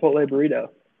 any Chipotle burrito.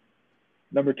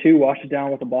 Number 2, wash it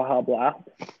down with a Baja Blast.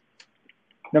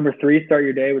 Number 3, start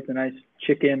your day with a nice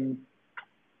chicken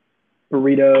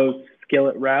burrito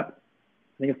skillet wrap.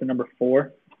 I think it's the number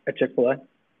 4 at Chick-fil-A.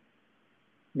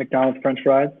 McDonald's French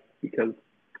fries because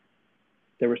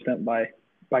they were sent by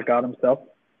God himself.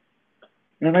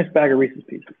 And a nice bag of Reese's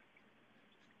Pieces.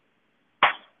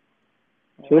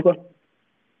 All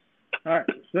right,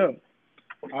 so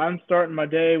I'm starting my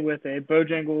day with a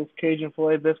Bojangles Cajun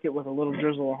filet biscuit with a little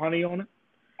drizzle of honey on it.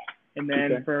 And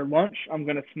then for lunch, I'm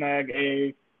going to snag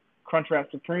a Crunchwrap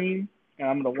Supreme, and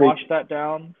I'm going to wash that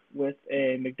down with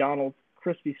a McDonald's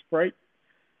Crispy Sprite.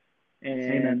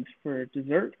 And for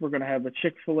dessert, we're going to have a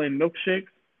Chick-fil-A milkshake,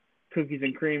 cookies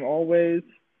and cream always.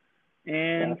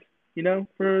 And,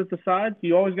 for the sides,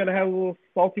 you always got to have a little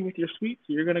salty with your sweet,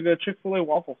 so you're going to go Chick-fil-A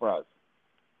waffle fries.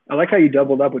 I like how you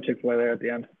doubled up with Chick-fil-A there at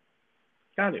the end.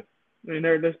 Got to. I mean,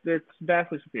 they're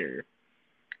vastly superior.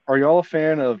 Are y'all a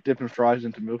fan of dipping fries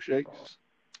into milkshakes?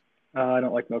 I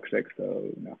don't like milkshakes, so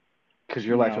no. Because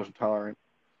you're lactose intolerant.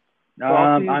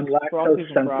 I'm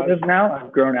lactose sensitive now.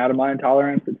 I've grown out of my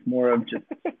intolerance. It's more of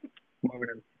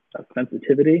a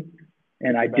sensitivity,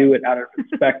 and I do it out of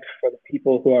respect for the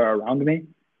people who are around me,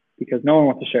 because no one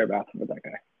wants to share a bathroom with that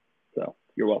guy. So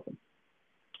you're welcome.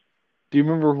 Do you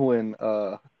remember when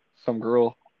some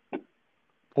girl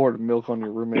poured milk on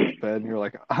your roommate's bed, and you're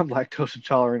like, "I'm lactose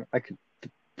intolerant. I could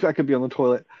be on the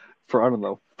toilet for, I don't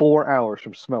know, 4 hours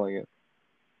from smelling it."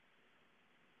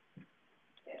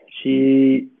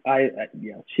 She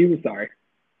was sorry.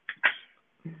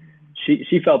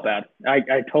 She felt bad.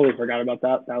 I totally forgot about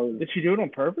that. Did she do it on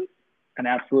purpose? An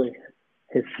absolutely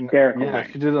hysterical. Yeah,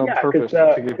 she did it on purpose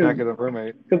to get back at her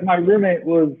roommate. Because my roommate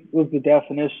was the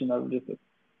definition of just a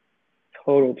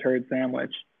total turd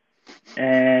sandwich.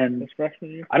 And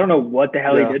I don't know what the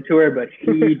hell he did to her, but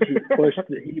he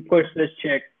pushed this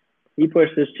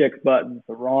chick's buttons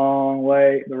the wrong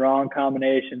way, the wrong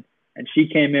combination. And she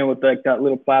came in with that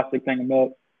little plastic thing of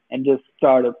milk and just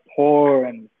started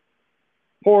pouring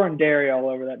dairy all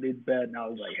over that dude's bed. And I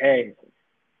was like, hey,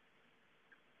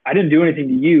 I didn't do anything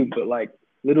to you, but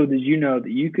little did you know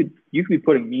that you could be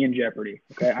putting me in jeopardy.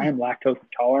 Okay, I am lactose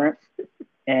intolerant,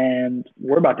 and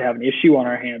we're about to have an issue on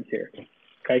our hands here.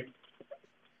 Okay,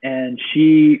 and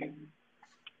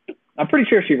I'm pretty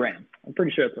sure she ran. I'm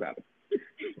pretty sure that's what happened.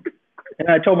 And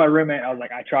I told my roommate, I was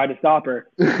like, I tried to stop her.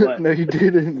 But no, you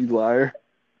didn't, you liar.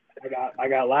 I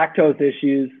got lactose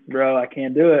issues, bro. I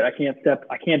can't do it. I can't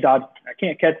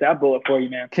catch that bullet for you,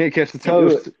 man. Can't catch the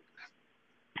toast.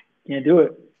 Can't do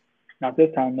it. Not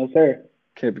this time, no sir.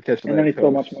 Can't be catching And then that he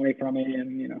stole coast. much money from me,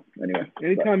 and anyway.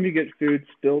 Anytime you get food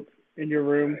spilt in your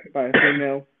room by a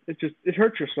female, it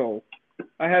hurts your soul.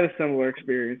 I had a similar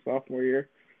experience sophomore year.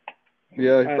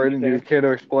 Yeah, I Brayden, do you understand. care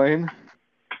to explain?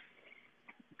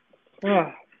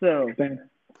 So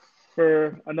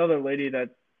for another lady that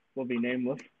will be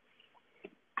nameless,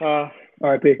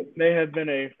 R.I.P. may have been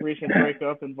a recent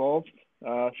breakup involved.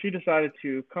 She decided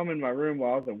to come in my room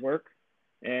while I was at work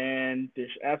and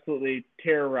just absolutely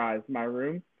terrorized my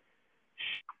room.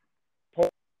 She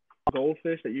pulled a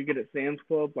goldfish that you get at Sam's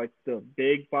Club, like the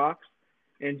big box,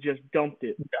 and just dumped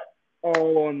it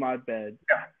all on my bed.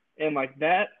 And like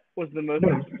that was the most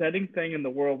upsetting thing in the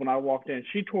world when I walked in.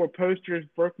 She tore posters,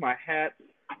 broke my hat,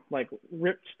 like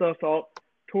ripped stuff up,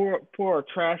 tore our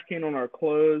trash can on our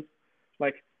clothes.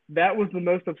 Like that was the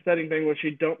most upsetting thing was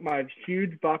she dumped my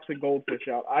huge box of goldfish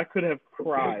out. I could have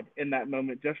cried in that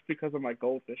moment just because of my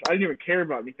goldfish. I didn't even care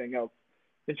about anything else.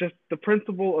 It's just the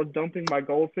principle of dumping my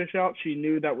goldfish out. She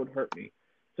knew that would hurt me,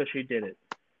 so she did it.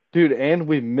 Dude, and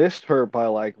we missed her by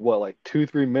like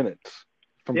 2-3 minutes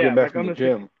from getting Yeah, back like from the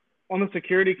gym. on the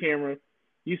security camera,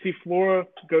 you see Flora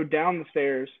go down the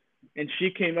stairs, and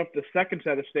she came up the second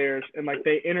set of stairs, and like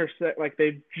they intersect, like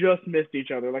they just missed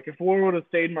each other. Like if Flora would have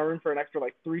stayed in my room for an extra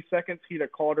like 3 seconds, he'd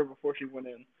have called her before she went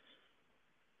in.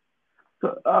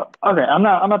 So, okay, I'm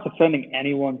not defending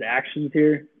anyone's actions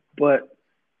here, but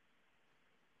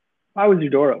why was your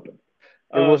door open?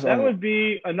 It was that would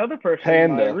be another person,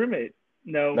 Panda. my roommate.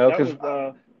 No, No, that was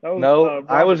no,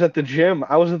 I was Robert. at the gym.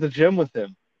 I was at the gym with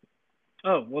him.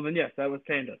 Oh, well then yes, that was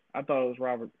Panda. I thought it was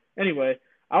Robert. Anyway,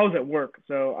 I was at work,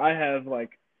 so I have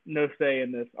like no say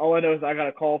in this. All I know is I got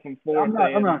a call from Flora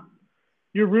saying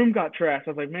your room got trashed.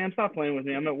 I was like, man, stop playing with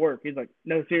me. I'm at work. He's like,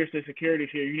 no, seriously, security's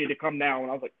here. You need to come now.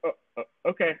 And I was like,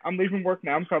 okay, I'm leaving work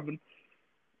now. I'm coming.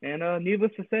 And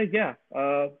needless to say, yeah,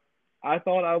 I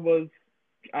thought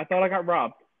I got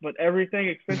robbed, but everything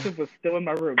expensive was still in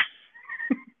my room.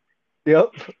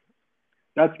 Yep.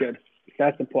 That's good.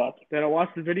 That's a plus. Then I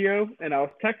watched the video and I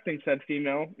was texting said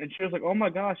female, and she was like, "Oh my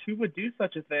gosh, who would do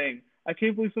such a thing? I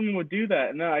can't believe someone would do that."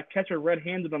 And then I catch her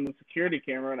red-handed on the security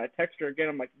camera, and I text her again.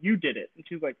 I'm like, "You did it," and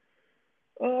she's like,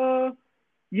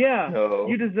 yeah, No.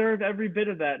 you deserved every bit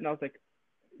of that." And I was like,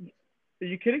 "Are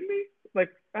you kidding me?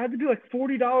 Like, I had to do like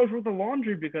 $40 worth of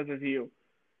laundry because of you."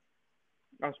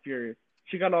 I was furious.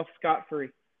 She got off scot-free.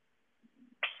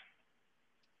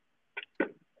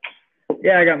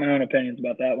 Yeah, I got my own opinions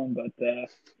about that one, but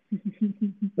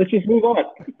let's just move on.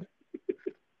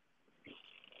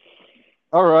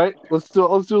 All right, let's throw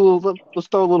a little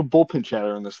bullpen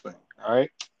chatter in this thing. All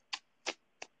right.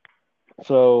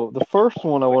 So the first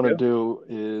one I want to do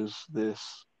is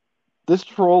this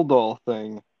troll doll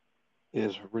thing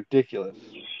is ridiculous.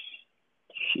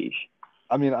 Sheesh.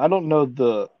 I mean, I don't know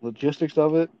the logistics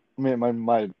of it. I mean,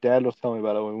 my dad was telling me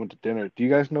about it when we went to dinner. Do you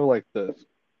guys know like the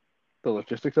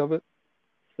logistics of it?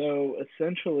 So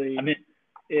essentially,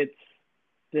 it's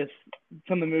this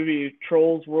from the movie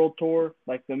Trolls World Tour,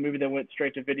 like the movie that went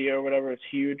straight to video or whatever. It's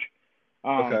huge.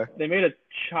 Okay. They made a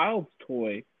child's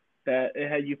toy that it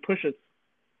had you push a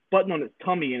button on its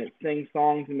tummy and it sings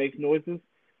songs and makes noises.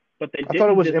 But I thought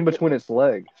it was in between its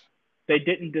legs. They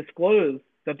didn't disclose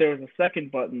that there was a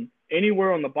second button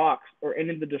anywhere on the box or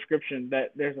in the description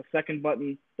that there's a second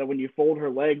button that when you fold her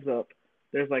legs up,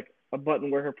 there's like a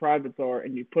button where her privates are,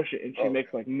 and you push it, and she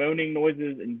makes like moaning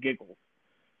noises and giggles.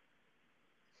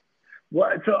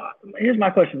 What? So here's my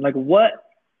question: like, what?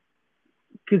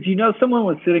 Because someone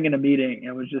was sitting in a meeting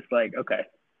and was just like, okay,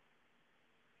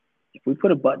 if we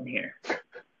put a button here,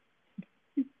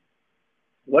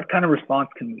 what kind of response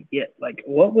can we get? Like,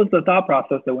 what was the thought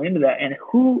process that went into that, and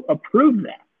who approved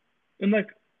that? And like,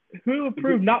 who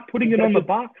approved not putting it on the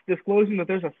box, disclosing that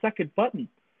there's a second button?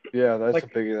 Yeah, that's like, a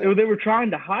big thing. They were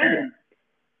trying to hide it.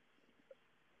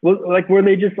 Well, like, were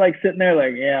they just like sitting there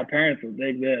like, yeah, parents will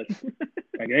dig this.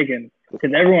 Like they can,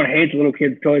 because everyone hates little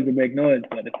kids' toys that make noise.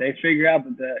 But if they figure out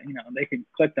that they can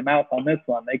click the mouse on this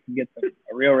one, they can get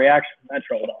a real reaction from that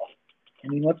troll doll. I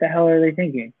mean, what the hell are they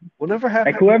thinking? Whatever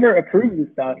happened? Like whoever approves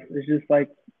this stuff is just like,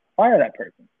 fire that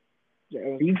person. Yeah,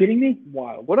 are you kidding me?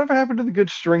 Wow. Whatever happened to the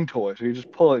good string toys? So you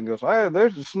just pull it and goes, "Hey,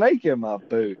 there's a snake in my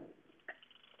boot."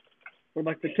 Or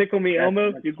like the Tickle Me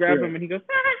Elmo, you grab him and he goes.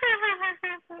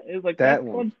 It's like that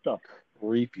fun stuff.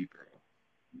 Creepy,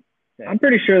 bro. I'm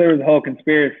pretty sure there was a whole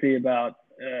conspiracy about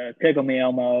Tickle Me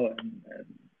Elmo and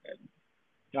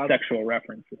sexual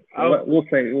references. So we'll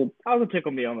say I was a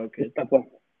Tickle Me Elmo kid.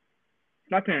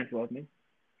 My parents loved me.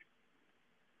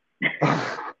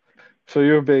 So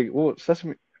you're a big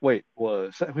Sesame. Wait,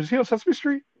 was he on Sesame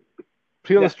Street? Was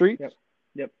he on the street?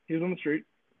 Yep, he was on the street.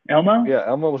 Elmo? Yeah,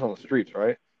 Elmo was on the streets,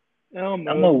 right? Elmo's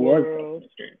Elmo was World.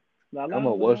 La la Elmo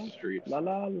la was la the streets. la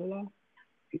la la la.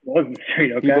 he was in the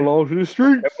street. He Okay, belongs to the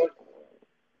streets.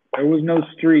 there was no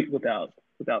street without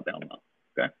Elmo.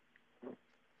 Okay.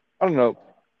 I don't know.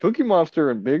 Cookie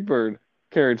Monster and Big Bird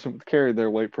carried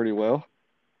their weight pretty well.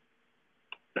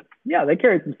 Yeah, they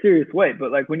carried some serious weight,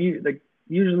 but like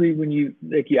usually when you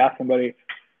ask somebody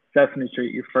Sesame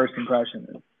Street, your first impression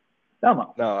is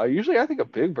Elmo. No, I think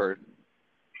of Big Bird.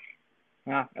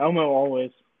 Elmo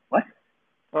always. What?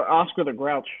 Or Oscar the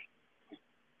Grouch.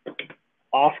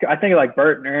 Oscar, I think of like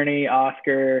Bert and Ernie,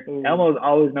 Oscar. Ooh. Elmo's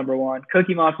always number one.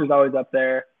 Cookie Monster's always up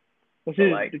there. Well,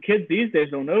 see, the kids these days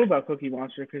don't know about Cookie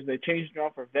Monster because they changed it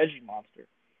off for Veggie Monster.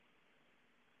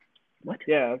 What?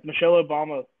 Yeah, Michelle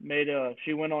Obama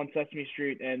she went on Sesame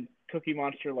Street and Cookie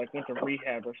Monster like went to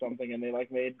rehab or something, and they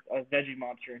like made a Veggie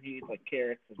Monster and he eats like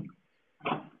carrots.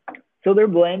 So they're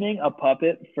blaming a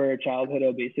puppet for childhood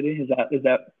obesity. Is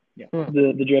that yeah.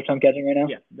 the drift I'm catching right now?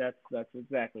 Yeah, that's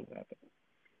exactly what happened.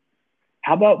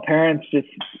 How about parents just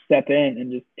step in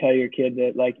and just tell your kid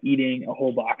that like eating a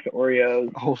whole box of Oreos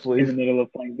in the middle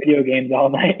of playing video games all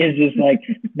night is just like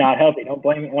not healthy? Don't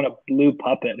blame it on a blue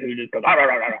puppet who just goes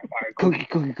Cookie.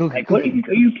 Like, what, are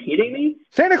you kidding me?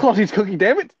 Santa Claus eats cookie,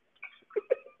 damn it!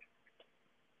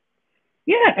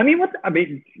 Yeah, I mean,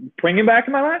 bringing back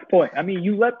to my last point. I mean,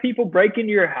 you let people break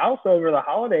into your house over the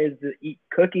holidays to eat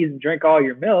cookies and drink all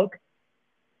your milk,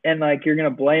 and like you're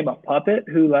gonna blame a puppet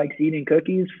who likes eating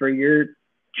cookies for your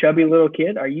chubby little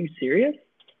kid? Are you serious?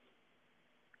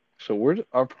 So where's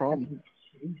our problem?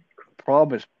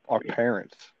 Problem is our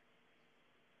parents.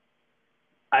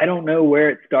 I don't know where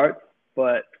it starts,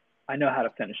 but I know how to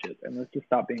finish it, and let's just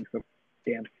stop being so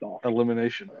damn soft.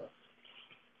 Elimination.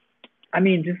 I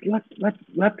mean, just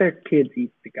let their kids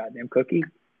eat the goddamn cookie.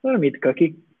 Let them eat the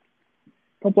cookie.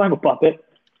 Don't blame a puppet.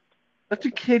 Let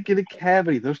your kid get a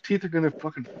cavity. Those teeth are gonna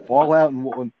fucking fall out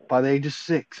by the age of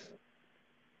 6.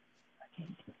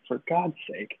 For God's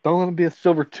sake. Don't let him be a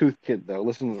silver tooth kid though.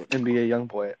 Listen to NBA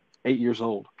YoungBoy at 8 years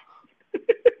old.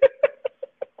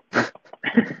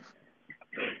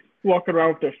 Walking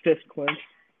around with their fist clenched.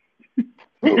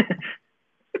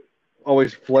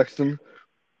 Always flexing.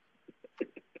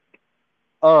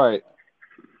 All right.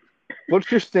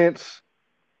 What's your stance?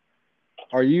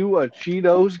 Are you a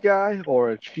Cheetos guy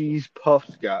or a Cheese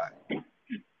Puffs guy?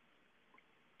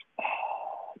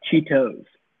 Cheetos.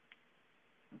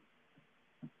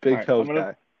 Big Toes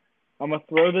guy. I'm going to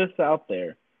throw this out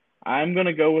there. I'm going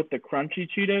to go with the Crunchy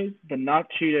Cheetos, but not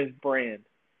Cheetos brand.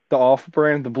 The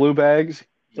off-brand, the blue bags?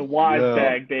 The Wise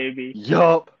bag, baby.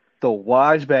 Yup. The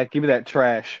Wise bag. Give me that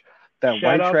trash. That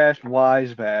white trash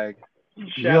Wise bag.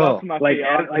 Shout out to my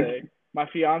fiance. My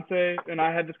fiance and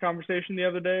I had this conversation the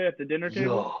other day at the dinner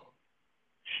table.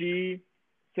 She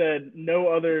said no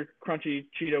other crunchy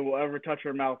Cheeto will ever touch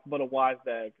her mouth but a Wise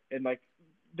bag. And like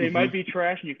they might be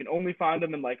trash and you can only find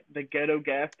them in like the ghetto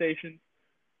gas stations,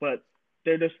 but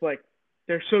they're just like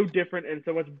they're so different and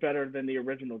so much better than the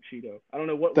original Cheeto. I don't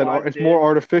know what it's more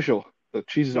artificial. The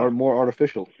cheeses are more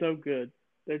artificial. So good.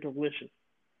 They're delicious.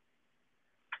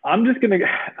 I'm just going to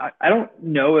 – I don't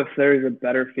know if there's a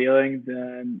better feeling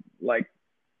than, like,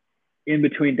 in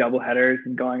between doubleheaders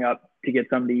and going up to get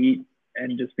something to eat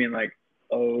and just being like,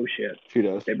 oh, shit.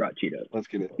 Cheetos. They brought Cheetos. Let's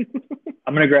get it.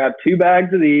 I'm going to grab 2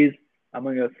 bags of these. I'm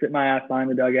going to go sit my ass behind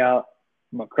the dugout.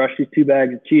 I'm going to crush these 2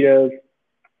 bags of Cheetos,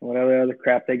 whatever other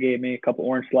crap they gave me, a couple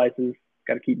orange slices.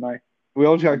 Got to keep my – We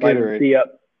always got Gatorade.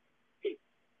 Up.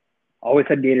 Always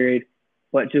had Gatorade.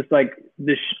 But just, like,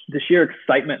 the sheer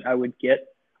excitement I would get.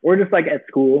 Or just like at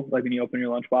school, like when you open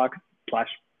your lunchbox, flash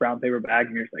brown paper bag,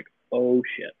 and you're just like, "Oh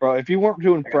shit!" Bro, if you weren't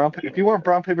brown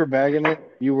paper bagging it,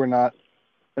 you were not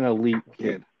an elite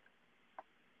kid.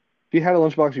 If you had a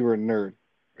lunchbox, you were a nerd.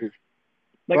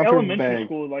 Like elementary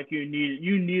school, like you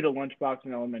need a lunchbox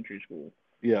in elementary school.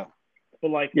 Yeah.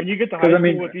 But like when you get to high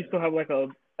school, if you still have like a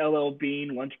LL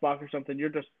Bean lunchbox or something,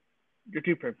 you're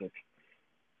too privileged.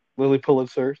 Lily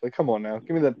Pulitzer, like, come on now,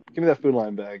 give me that Food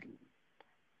Line bag.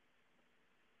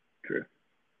 True.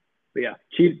 But yeah,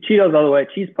 Cheetos all the way.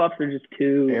 Cheese Puffs are just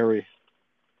too airy.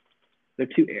 They're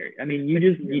too airy. I mean, you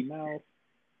just eat.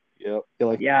 Yep.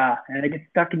 And it gets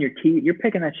stuck in your teeth. You're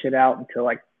picking that shit out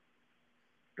until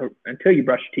you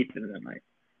brush your teeth in the night,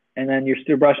 and then you're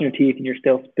still brushing your teeth and you're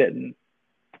still spitting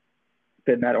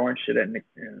that orange shit in.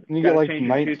 And you get like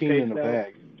 19 in a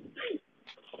bag.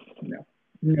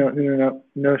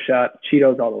 No shot.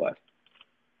 Cheetos all the way.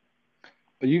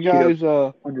 Are you guys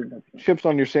chips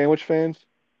on your sandwich fans?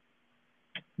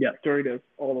 Yeah, Doritos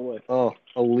all the way. Oh,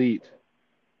 elite.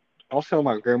 I was telling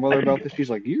my grandmother about this. She's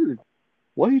like,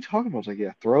 what are you talking about? I was like,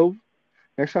 yeah, throw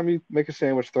Next time you make a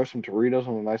sandwich, throw some Doritos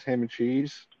on a nice ham and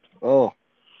cheese. Oh,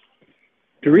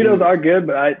 Doritos are good,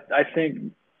 but I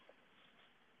think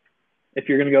if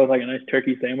you're gonna go with like a nice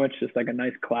turkey sandwich, just like a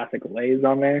nice classic Lay's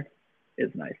on there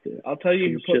is nice too. I'll tell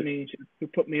you who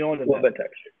put me onto that.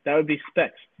 Texture. That would be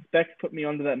Specs. Specs put me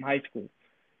onto that in high school.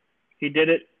 He did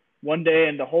it one day,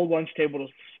 and the whole lunch table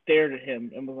just stared at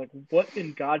him and was like, "What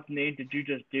in God's name did you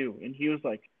just do?" And he was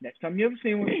like, "Next time you have a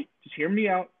sandwich, just hear me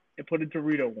out and put a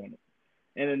Dorito on it."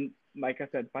 And then, like I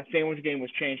said, my sandwich game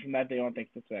was changed from that day on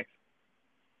thanks to Specs.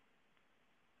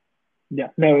 Yeah,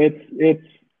 no,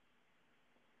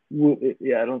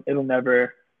 it'll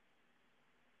never.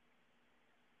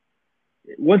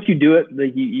 Once you do it,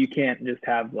 you can't just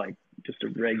have like just a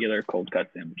regular cold cut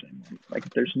sandwich anymore. Like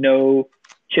if there's no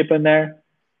chip in there,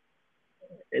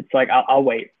 it's like I'll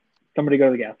wait. Somebody go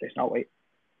to the gas station. I'll wait.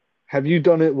 have you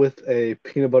done it with a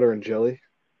peanut butter and jelly?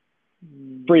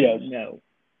 Fritos. No.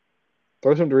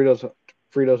 Throw some Doritos,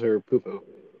 Fritos or poo-poo.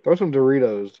 Throw some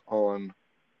Doritos on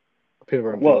peanut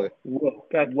butter and jelly.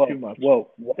 That's too much.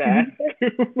 That's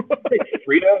too much.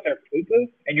 Fritos or poo-poo?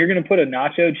 And you're gonna put a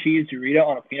nacho cheese Dorito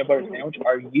on a peanut butter sandwich?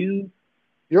 Are you?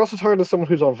 You're also talking to someone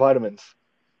who's on vitamins.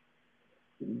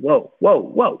 Whoa.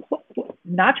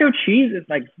 Nacho cheese is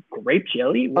like grape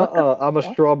jelly? I'm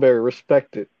a strawberry.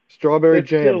 Respect it. Strawberry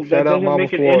jam. Shout out Mama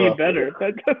Flora.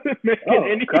 That doesn't make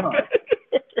it any better.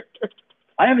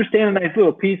 I understand a nice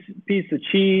little piece of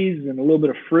cheese and a little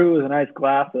bit of fruit with a nice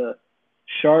glass of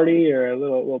Shardy or a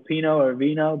little Pinot or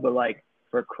Vino, but like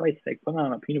for Christ's sake, put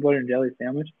on a peanut butter and jelly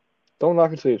sandwich. Don't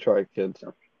knock it till you try it, kids.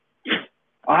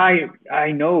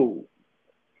 I know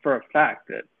for a fact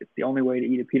that it's the only way to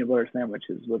eat a peanut butter sandwich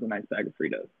is with a nice bag of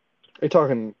Fritos. Are you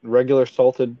talking regular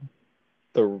salted,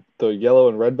 the yellow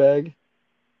and red bag?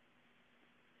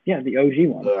 Yeah, the OG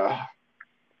one.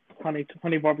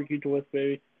 Honey barbecue twist,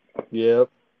 baby. Yep.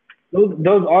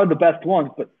 Those are the best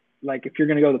ones, but like if you're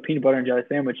gonna go the peanut butter and jelly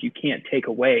sandwich, you can't take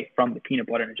away from the peanut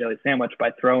butter and jelly sandwich by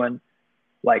throwing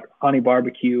like honey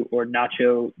barbecue or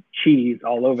nacho cheese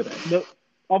all over them. No,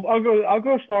 I'll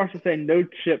go as far as to say no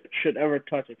chip should ever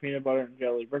touch a peanut butter and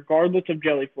jelly, regardless of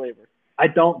jelly flavor. I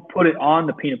don't put it on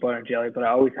the peanut butter and jelly, but I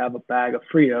always have a bag of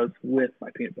Fritos with my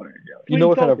peanut butter and jelly. You know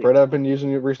what kind of bread I've been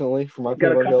using recently for my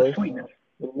peanut butter and jelly? Sweetness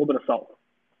with a little bit of salt.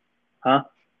 Huh?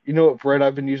 You know what bread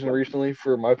I've been using recently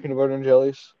for my peanut butter and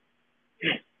jellies?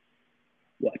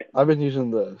 What? I've been using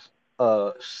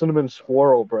the cinnamon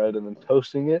swirl bread and then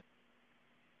toasting it.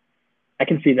 I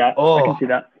can see that. Oh, I can see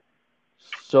that.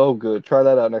 So good. Try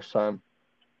that out next time.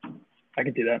 I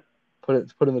can do that.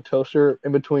 Put in the toaster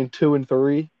in between 2 and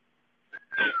 3.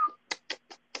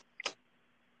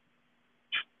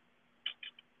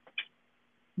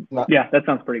 Yeah, that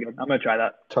sounds pretty good. I'm gonna try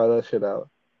that. Try that shit out.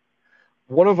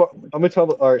 I'm gonna tell.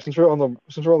 All right, since we're on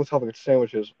the topic of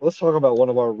sandwiches, let's talk about one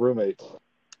of our roommates.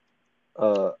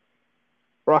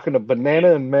 Rocking a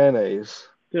banana and mayonnaise.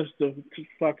 Just the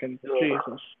fucking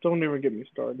Jesus! Don't even get me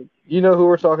started. You know who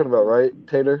we're talking about, right,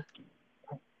 Tater?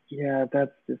 Yeah,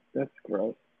 that's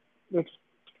gross. That's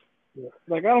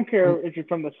like I don't care if you're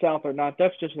from the South or not.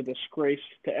 That's just a disgrace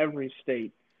to every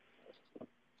state.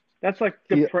 That's like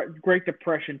Great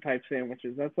Depression type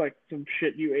sandwiches. That's like some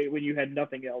shit you ate when you had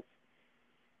nothing else.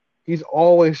 He's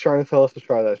always trying to tell us to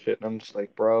try that shit, and I'm just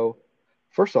like, bro.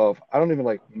 First off, I don't even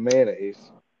like mayonnaise,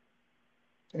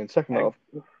 and second off,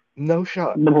 no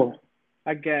shot. No.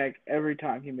 I gag every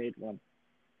time he made one.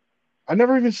 I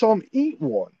never even saw him eat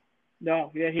one. No,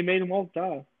 yeah, he made them all the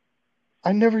time.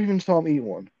 I never even saw him eat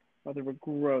one. Oh, they were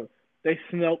gross. They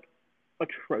smelled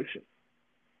atrocious.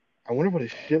 I wonder what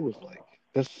his shit was like.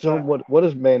 What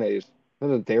is mayonnaise? Is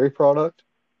that a dairy product?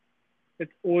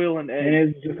 It's oil and egg. And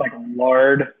it's just like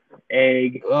lard,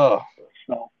 egg. Ugh.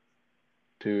 So.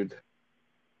 Dude.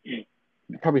 You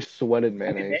probably sweated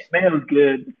mayonnaise. Mayonnaise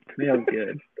good.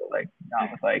 But like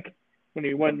not with like when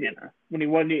he wasn't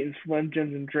eating Slim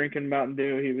Jims and drinking Mountain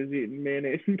Dew, he was eating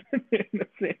mayonnaise and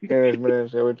banana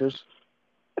sandwiches.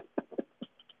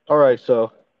 All right,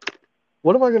 so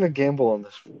what am I gonna gamble on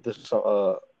this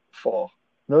fall?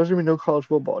 No, there's gonna be no college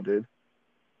football, dude.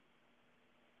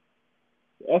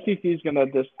 The SEC is gonna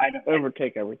just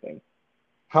overtake everything.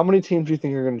 How many teams do you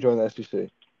think are gonna join the SEC?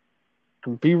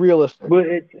 Be realistic. But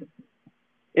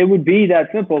it would be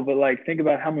that simple, but like think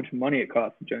about how much money it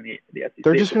costs to join the SEC.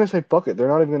 They're just gonna say fuck it. They're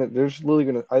not even gonna. They're just literally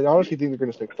gonna. I honestly think they're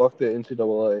gonna say fuck the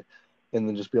NCAA, and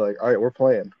then just be like, all right, we're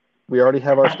playing. We already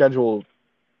have our schedule.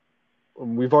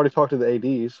 We've already talked to the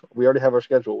ADs. We already have our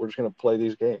schedule. We're just gonna play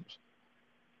these games.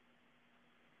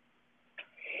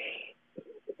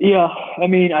 Yeah, I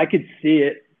mean, I could see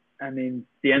it. I mean,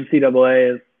 the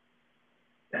NCAA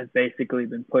has basically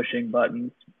been pushing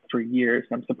buttons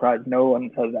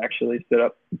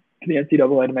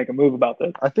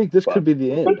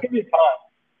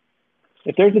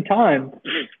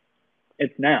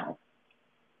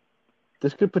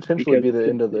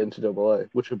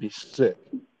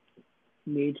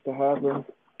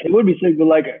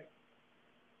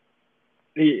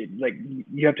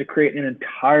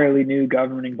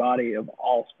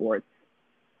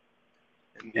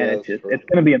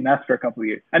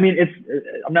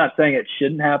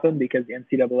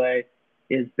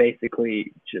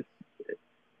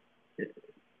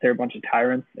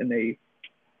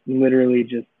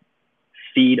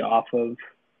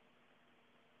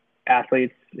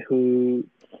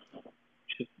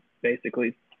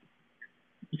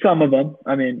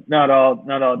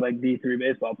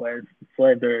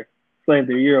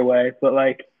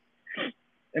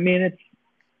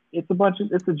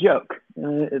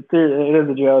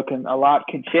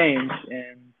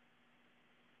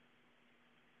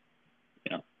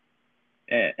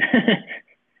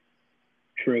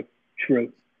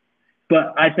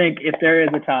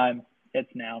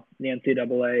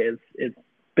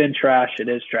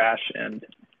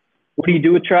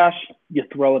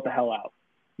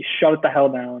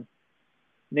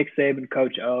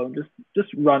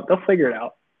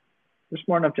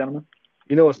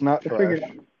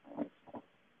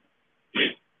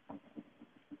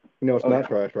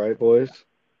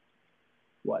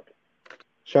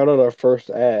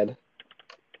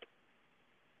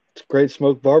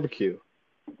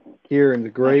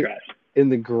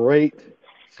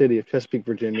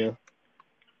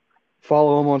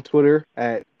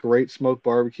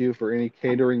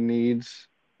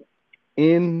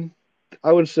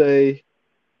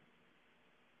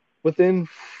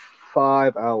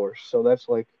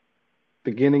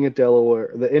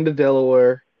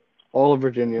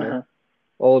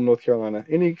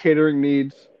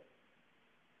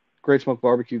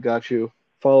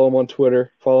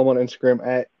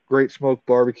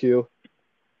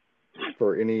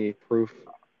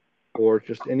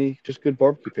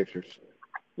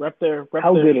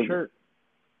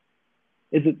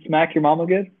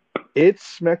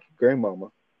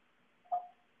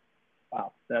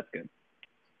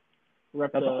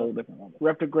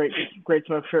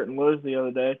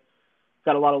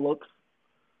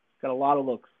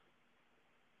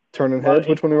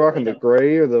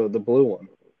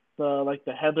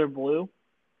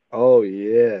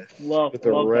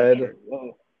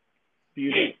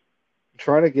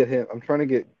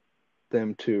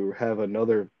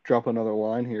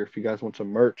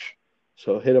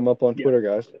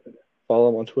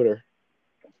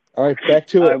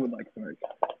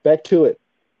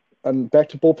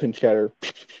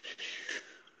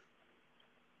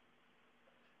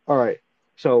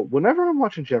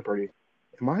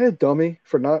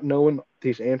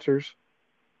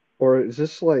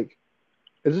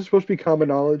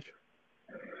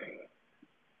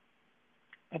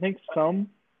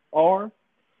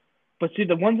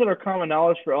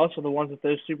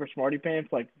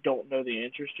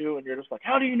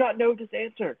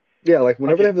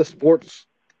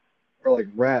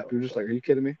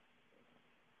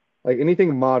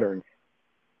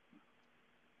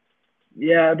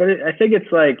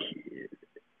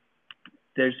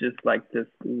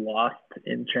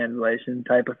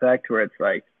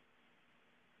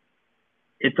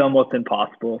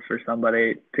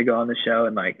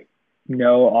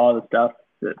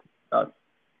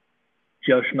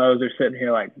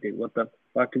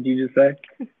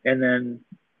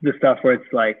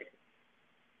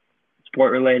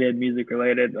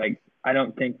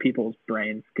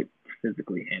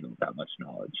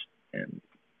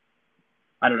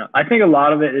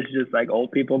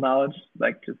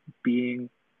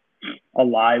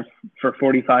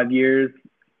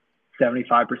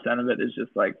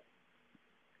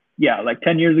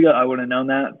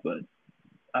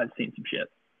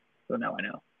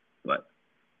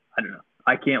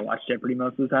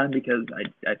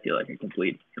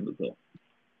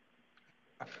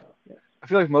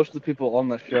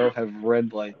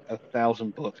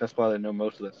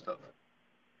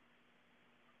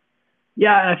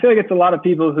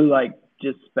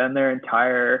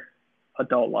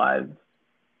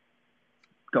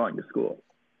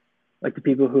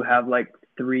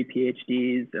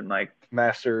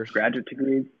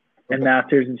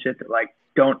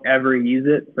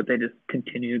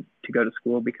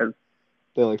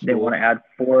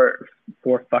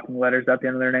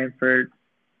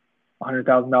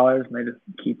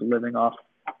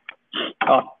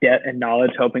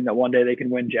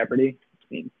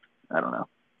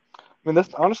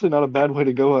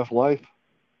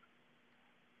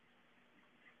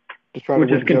to try to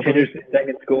Which is win Jeopardy? continuously staying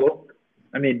in school.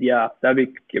 I mean, yeah, it'd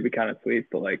be kind of sweet,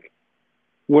 but like,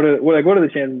 what are the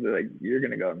chances that like you're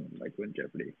gonna go and like win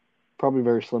Jeopardy? Probably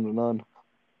very slim to none.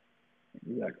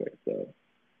 Exactly. So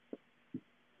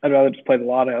I'd rather just play the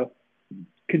lotto,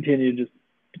 continue just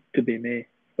to be me.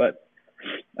 But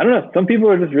I don't know. Some people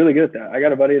are just really good at that. I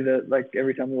got a buddy that like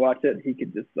every time we watch it, he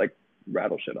could just like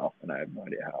rattle shit off, and I have no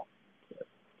idea how.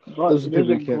 But Those are it is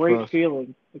people a you can't great trust.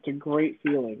 feeling. It's a great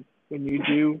feeling when you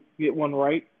do get one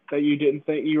right that you didn't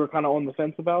think you were kind of on the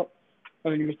fence about,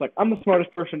 and then you're just like, I'm the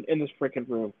smartest person in this freaking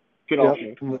room. Get off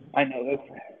me. I know this.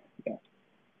 Yeah.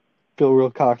 Feel real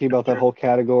cocky about that whole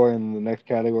category, and the next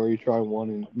category you try one,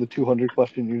 and the 200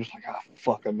 question, you're just like,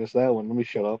 fuck, I missed that one. Let me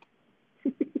shut up.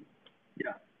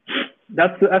 Yeah.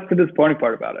 That's the disappointing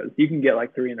part about it. Is you can get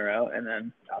like 3 in a row, and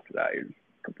then after that, you're just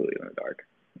completely in the dark.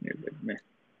 And you're like, meh.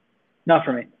 Not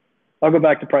for me. I'll go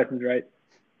back to Price is Right.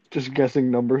 Just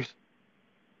guessing numbers.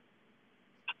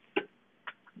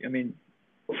 I mean,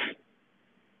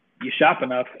 you shop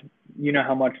enough, you know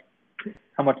how much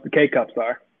the K cups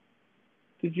are.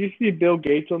 Did you see Bill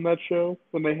Gates on that show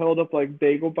when they held up like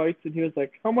bagel bites and he was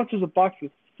like, how much is a box of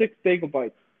 6 bagel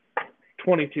bites?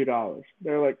 $22.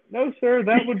 They're like, no, sir,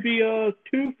 that would be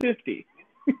 $2.50.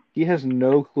 He has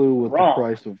no clue what Wrong. the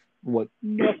price of what.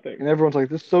 Nothing. And everyone's like,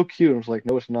 this is so cute. And I was like,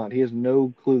 no, it's not. He has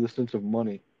no clue the sense of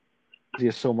money. He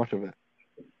has so much of it.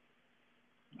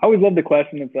 I always love the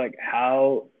question. It's like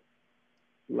how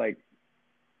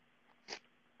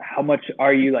much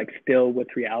are you like still with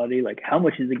reality? Like how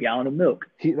much is a gallon of milk?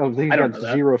 He's I don't got know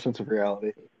that. zero sense of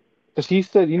reality. Because he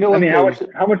said, you know, I like mean, those,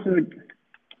 how much is it? you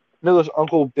know those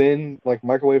Uncle Ben like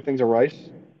microwave things of rice?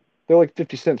 They're like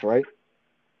 50 cents, right?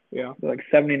 Yeah. Like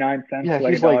 79 cents. Yeah,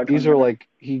 like he's like, these are $1.29. like,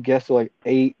 he guessed like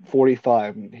 $8.45,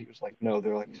 and he was like, no,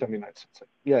 they're like 79 cents. Like,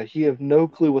 yeah, he has no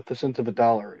clue what the sense of a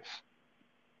dollar is.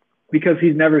 Because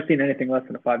he's never seen anything less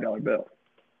than a $5 bill.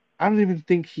 I don't even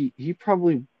think he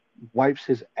probably wipes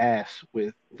his ass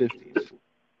with 50s.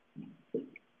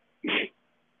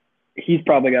 He's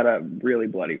probably got a really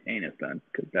bloody anus then,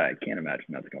 because I can't imagine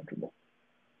that's comfortable.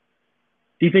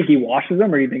 Do you think he washes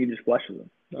them, or do you think he just flushes them?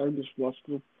 I just watched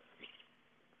it.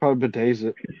 Probably bidets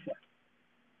it.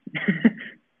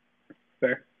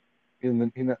 Fair. And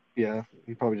then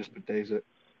he probably just bidets it.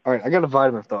 All right, I got a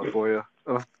vitamin thought for you.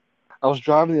 I was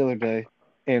driving the other day,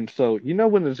 and so you know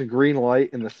when there's a green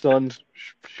light and the sun's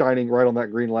shining right on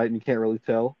that green light and you can't really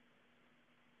tell?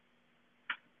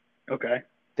 Okay.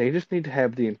 They just need to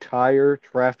have the entire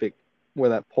traffic where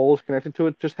that pole is connected to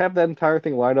it, just have that entire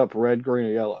thing light up red, green,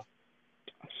 or yellow.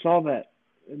 I saw that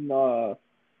on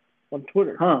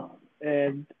Twitter. Huh.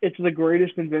 And it's the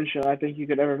greatest invention I think you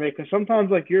could ever make. Because sometimes,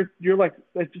 like you're like,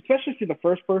 especially if you're the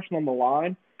first person on the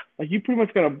line, like you pretty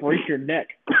much gotta break your neck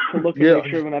to look and make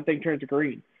sure when that thing turns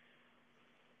green.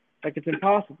 Like it's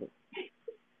impossible.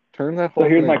 Turn that whole So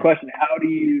here's thing. my question: How do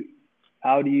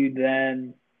you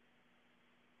then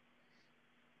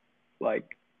like?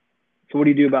 So what do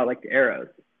you do about like the arrows?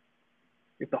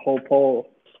 If the whole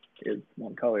pole is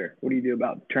one color, what do you do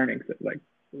about turning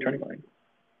lanes?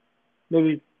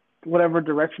 Maybe whatever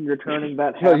direction you're turning,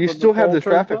 that No, half you of still the have pole the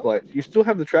turns traffic up? lights. You still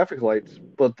have the traffic lights,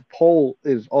 but the pole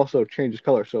is also changes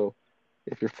color. So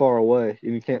if you're far away,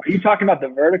 and you can't. Are you talking about the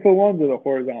vertical ones or the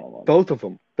horizontal ones? Both of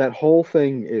them. That whole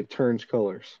thing, it turns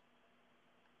colors.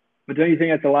 But don't you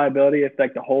think that's a liability if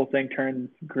like the whole thing turns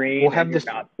green We'll have and you're this-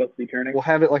 not supposed to be turning? We'll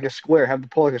have it like a square. Have the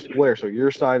pole like a square. So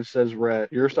your side says red.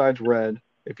 Your side's red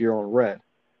if you're on red.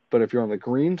 But if you're on the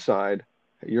green side,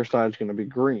 your side's going to be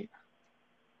green.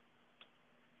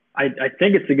 I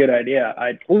think it's a good idea.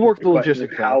 We'll work the question is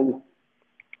logistics out.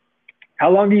 How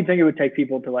long do you think it would take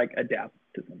people to like adapt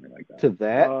to something like that? To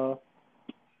that,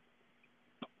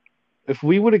 if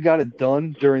we would have got it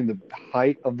done during the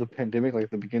height of the pandemic, like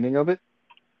the beginning of it,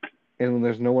 and when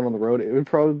there's no one on the road, it would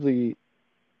probably,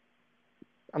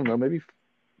 I don't know, maybe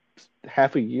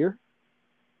half a year.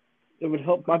 It would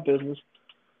help my business.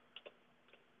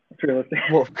 That's realistic.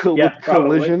 Well, Yeah, with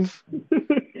collisions.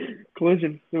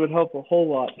 Collision, it would help a whole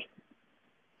lot.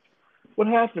 What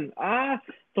happened?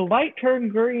 The light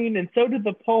turned green, and so did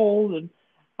the pole, and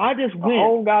I just The went.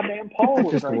 whole goddamn pole I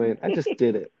was just green. went. I just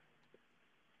did it.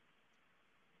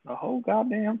 The whole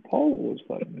goddamn pole was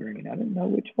fucking green. I didn't know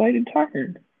which way to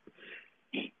turn.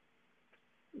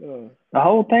 The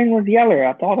whole thing was yellow.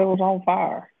 I thought it was on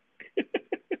fire.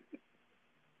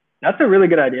 That's a really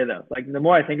good idea, though. Like, the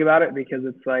more I think about it, because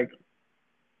it's like,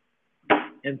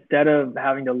 instead of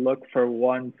having to look for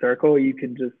one circle, you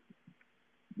can just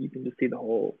see the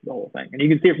whole thing, and you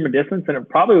can see it from a distance. And it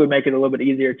probably would make it a little bit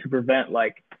easier to prevent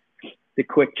like the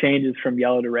quick changes from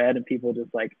yellow to red, and people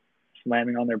just like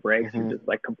slamming on their brakes or just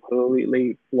like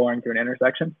completely flooring through an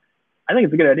intersection. I think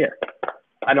it's a good idea.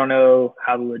 I don't know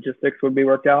how the logistics would be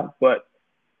worked out, but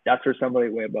that's for somebody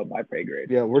way above my pay grade.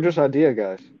 Yeah, we're just idea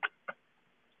guys.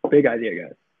 Big idea,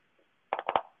 guys.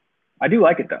 I do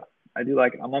like it, though. I do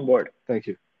like it. I'm on board. Thank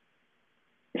you.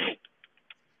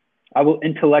 I will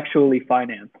intellectually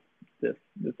finance this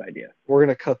idea. We're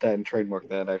going to cut that and trademark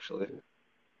that, actually.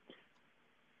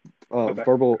 Okay.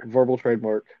 Verbal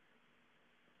trademark.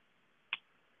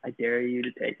 I dare you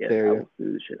to take it. Dare you. I will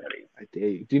sue the shit out of you. I dare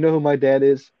you. Do you know who my dad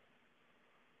is?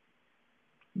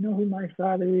 You know who my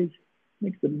father is?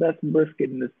 Makes the best brisket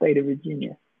in the state of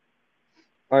Virginia.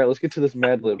 All right, let's get to this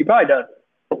Mad Lib. He probably does.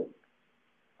 All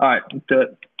right, let's do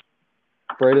it.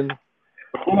 Braden?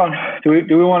 Hold on. Do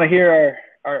we want to hear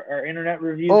our internet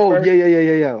reviews first?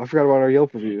 Yeah. I forgot about our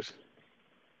Yelp reviews.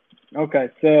 Okay,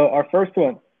 so our first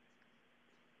one,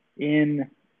 in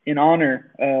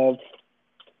honor of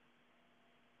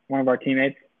one of our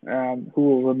teammates, who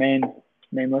will remain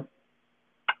nameless.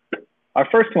 Our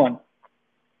first one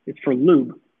is for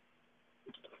lube.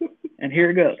 And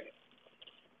here it goes.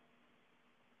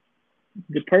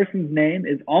 The person's name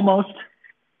is almost,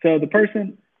 so the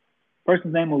person's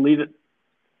name, we'll leave it.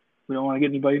 We don't want to get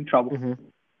anybody in trouble. Mm-hmm.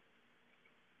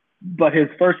 But his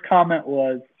first comment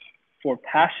was, for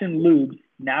Passion Lube's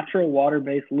natural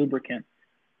water-based lubricant,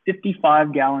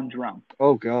 55-gallon drum.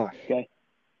 Oh, gosh. Okay.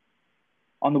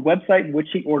 On the website in which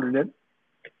he ordered it,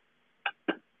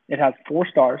 it has 4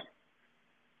 stars,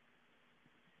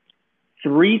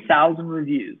 3,000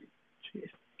 reviews.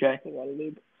 Okay.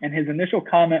 And his initial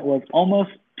comment was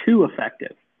almost too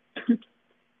effective.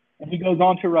 And he goes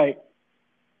on to write,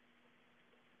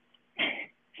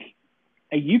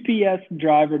 a UPS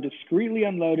driver discreetly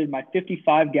unloaded my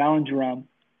 55-gallon drum.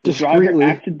 Discreetly?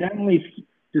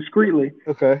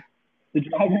 Okay. The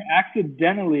driver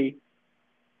accidentally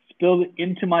spilled it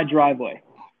into my driveway.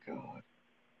 Oh, God.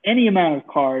 Any amount of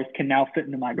cars can now fit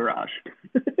into my garage.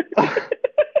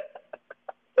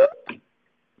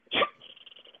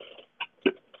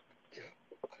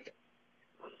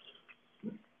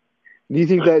 Do you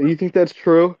think that's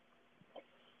true?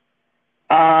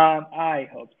 I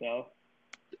hope so.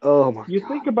 Oh my You God.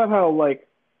 think about how like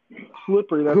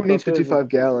slippery that Who needs stuff is. 55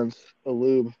 gallons of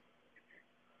lube?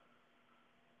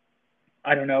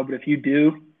 I don't know, but if you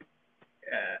do,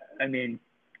 I mean,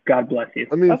 God bless you.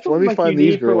 Let me That's something like find you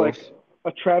these need for, girls.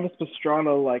 like, a Travis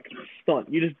Pastrana like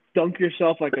stunt. You just dunk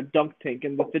yourself like a dunk tank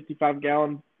in the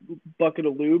 55-gallon bucket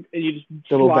of lube, and you just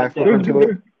Double slide backflip down. into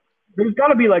it. There's got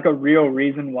to be like a real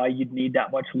reason why you'd need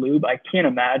that much lube. I can't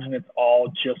imagine it's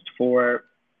all just for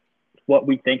what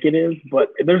we think it is,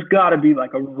 but there's got to be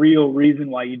like a real reason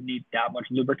why you'd need that much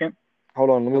lubricant. Hold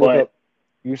on, let me look up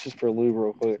uses for lube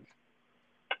real quick.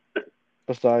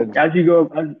 Besides, As you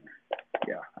go,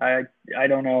 I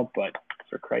don't know, but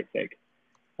for Christ's sake,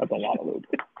 that's a lot of lube.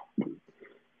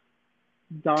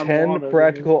 10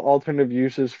 practical alternative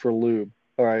uses for lube.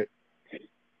 All right.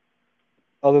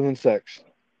 Other than sex.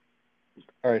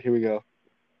 All right, here we go.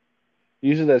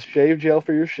 Use it as shave gel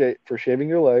for for shaving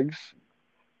your legs.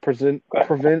 Prevent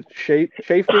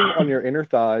chafing on your inner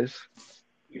thighs.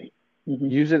 Mm-hmm.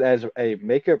 Use it as a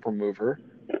makeup remover.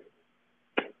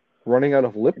 Running out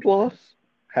of lip gloss.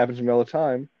 Happens to me all the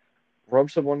time. Rub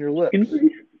some on your lips.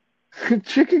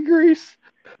 Chicken grease.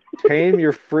 Tame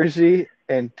your frizzy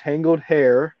and tangled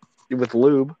hair with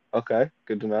lube. Okay,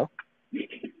 good to know.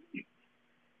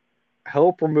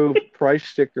 Help remove price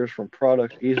stickers from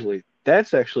products easily.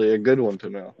 That's actually a good one to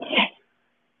know.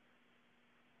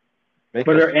 But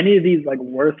are any of these like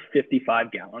worth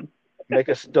 55 gallons? Make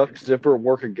a stuck zipper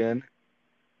work again.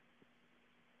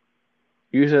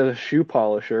 Use it as a shoe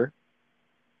polisher.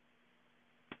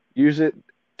 Use it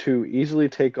to easily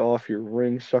take off your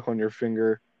ring stuck on your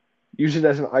finger. Use it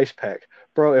as an ice pack.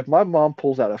 Bro, if my mom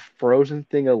pulls out a frozen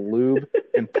thing of lube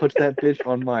and puts that bitch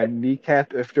on my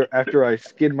kneecap after I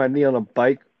skid my knee on a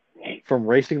bike from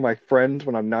racing my friends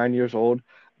when I'm 9 years old,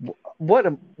 what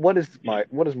is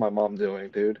my mom doing,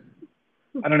 dude?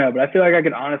 I don't know, but I feel like I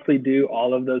could honestly do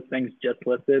all of those things just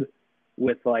listed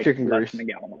with like chicken less grease. than a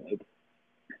gallon of lube.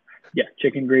 Yeah,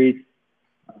 chicken grease.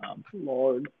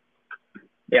 Lord.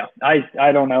 Yeah,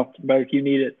 I don't know, but if you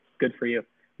need it, good for you.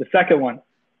 The second one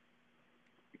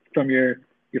from your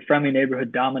friendly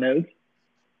neighborhood Domino's.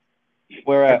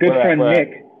 Where at? Our good friend where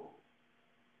Nick.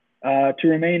 To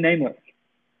remain nameless.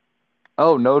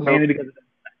 Oh, no. Mainly because it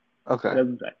Okay.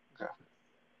 doesn't say. Okay.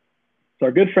 So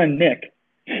our good friend Nick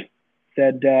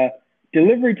said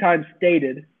delivery time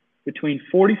stated between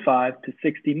 45 to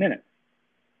 60 minutes,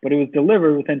 but it was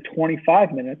delivered within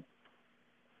 25 minutes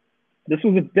This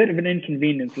was a bit of an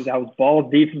inconvenience as I was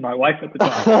balls deep in my wife at the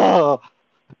time. Oh,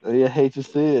 you hate to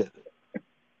see it.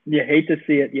 You hate to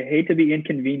see it. You hate to be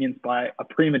inconvenienced by a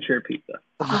premature pizza.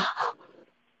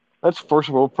 That's first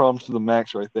world problems to the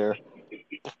max right there.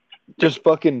 Just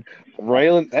fucking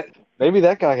railing. Maybe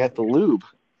that guy got the lube.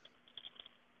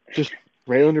 Just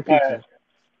railing your pizza.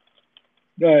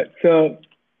 All right. So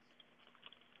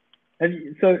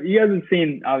you guys have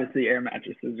seen, obviously, air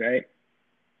mattresses, right?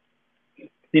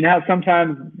 You know how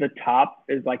sometimes the top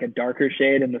is like a darker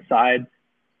shade and the sides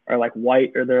are like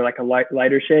white, or they're like a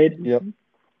lighter shade? Yep.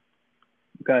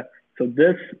 Okay. So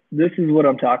this is what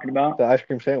I'm talking about. The ice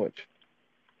cream sandwich.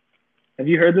 Have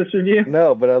you heard this review?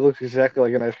 No, but it looks exactly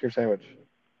like an ice cream sandwich.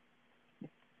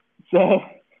 So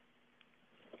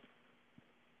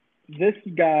this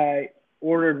guy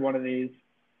ordered one of these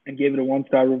and gave it a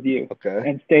 1-star review. Okay.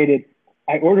 And stated,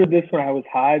 I ordered this when I was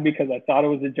high because I thought it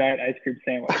was a giant ice cream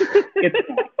sandwich.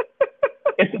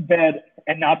 It's a bed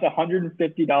and not the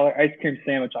 $150 ice cream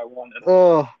sandwich I wanted.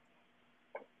 Oh,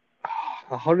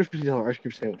 $150 ice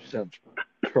cream sandwich sounds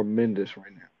tremendous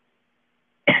right now.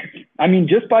 I mean,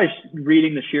 just by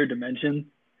reading the sheer dimensions,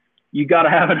 you got to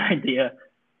have an idea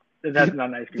that that's not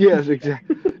an ice cream Yes,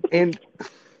 exactly. And,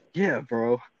 yeah,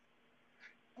 bro.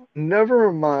 Never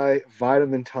in my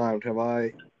vitamin time have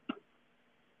I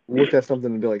looked at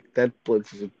something and be like, that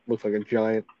looks like a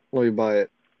giant. Let me buy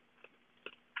it.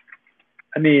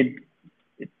 I mean,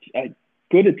 it's a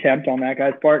good attempt on that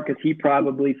guy's part because he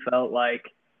probably felt like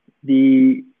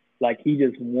he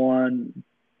just won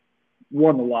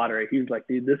the lottery. He was like,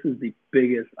 dude, this is the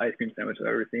biggest ice cream sandwich I've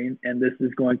ever seen, and this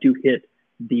is going to hit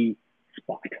the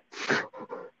spot.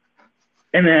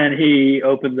 And then he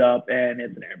opens up and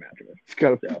it's an air mattress.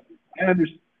 So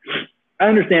I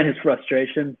understand his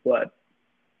frustration, but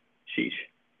sheesh.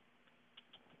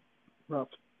 Rough.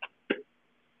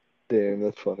 Damn,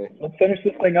 that's funny. Let's finish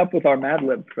this thing up with our Mad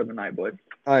Lib for the night, boys.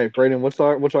 All right, Brayden, what's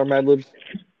our Mad Libs?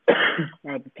 All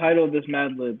right, the title of this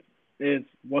Mad Lib is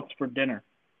 "What's for Dinner."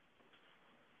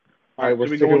 All right, we're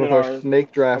sticking with our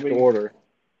snake draft order.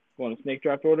 Going to snake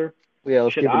draft order? Yeah,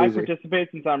 let's should keep it I easy. participate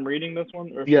since I'm reading this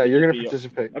one? Or yeah, you're going to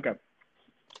participate. Okay.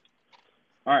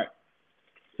 All right.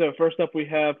 So first up we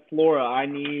have Flora. I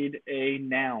need a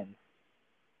noun.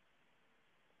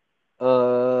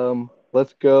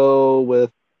 Let's go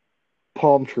with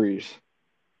palm trees.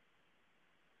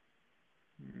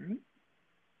 All right.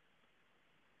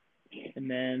 And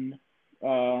then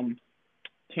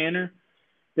Tanner,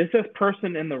 this says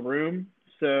person in the room,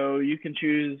 so you can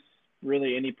choose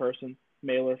really any person,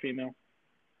 male or female.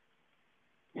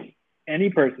 Any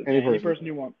person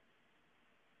you want.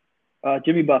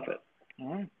 Jimmy Buffett.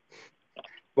 All right.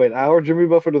 Wait, our Jimmy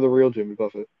Buffett or the real Jimmy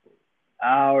Buffett?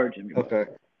 Our Jimmy Buffett.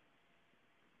 Okay.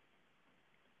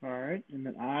 All right, and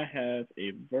then I have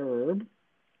a verb.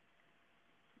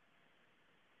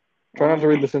 Try not to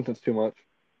read the sentence too much.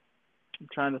 I'm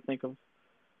trying to think of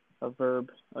a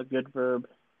verb, a good verb.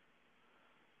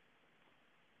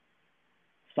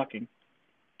 Sucking.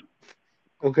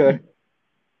 Okay.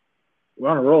 We're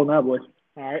on a roll now, boys.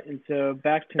 All right, and so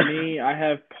back to me. I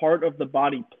have part of the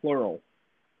body, plural.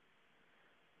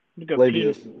 Go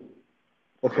Labias. Penis.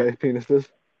 Okay, penises.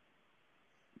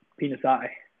 Penis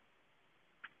eye.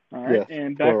 All right, yes,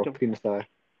 and back plural, to penis eye. All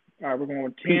right, we're going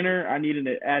with Tanner. I need an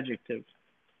adjective.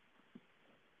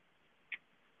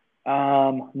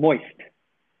 Moist.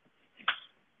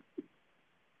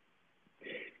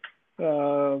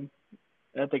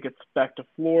 I think it's back to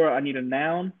Flora. I need a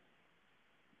noun.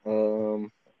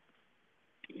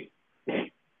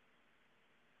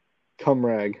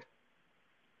 Cumrag.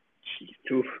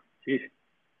 Jeez.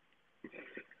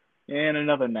 And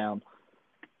another noun.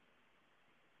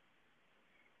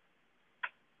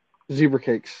 Zebra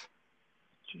cakes.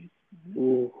 Jeez.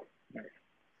 Ooh, nice.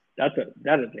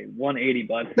 That is a 180,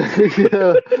 bud.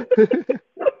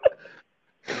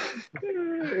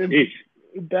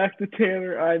 Back to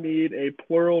Tanner. I need a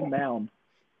plural noun.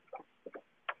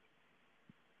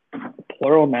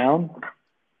 Plural noun.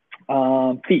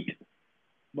 Feet.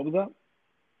 What was that?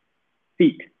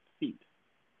 Feet. Feet.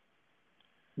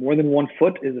 More than 1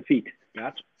 foot is a feet.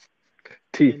 Gotcha.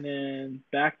 Teeth. And then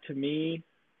back to me.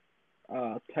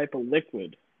 Type of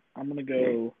liquid. I'm gonna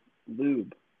go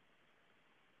lube.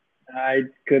 I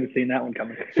could have seen that one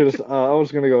coming. I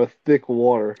was gonna go with thick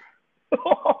water.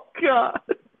 Oh God.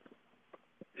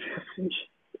 And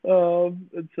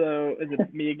so is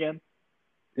it me again?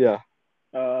 Yeah.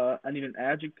 I need an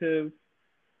adjective.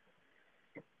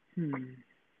 Trying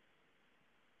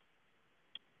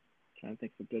to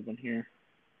think of a good one here.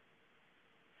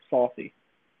 Saucy.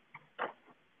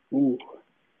 Ooh.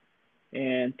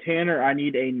 And Tanner, I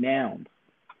need a noun.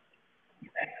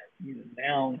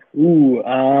 Noun. Ooh.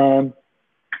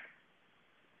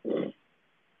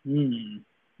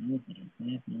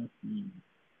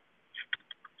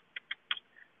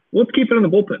 Let's keep it in the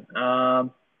bullpen.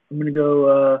 I'm gonna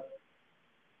go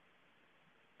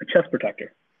a chest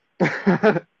protector.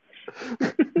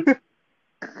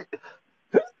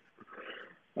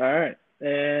 All right.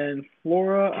 And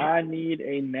Flora, I need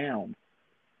a noun.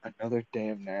 Another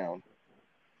damn noun.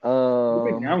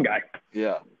 Big noun guy.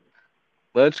 Yeah.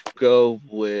 Let's go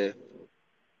with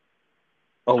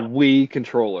a Wii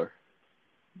controller.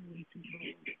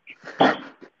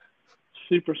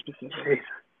 Super specific.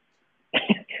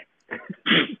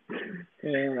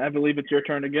 And I believe it's your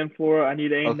turn again, Flora. I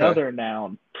need another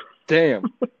noun. Damn.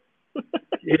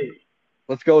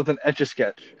 Let's go with an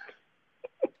Etch-a-Sketch.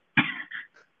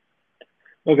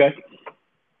 Okay.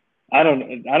 I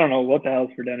don't know what the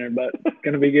hell's for dinner, but it's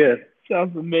gonna be good.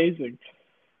 Sounds amazing.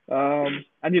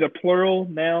 I need a plural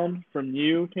noun from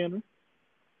you, Tanner.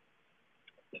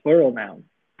 Plural noun.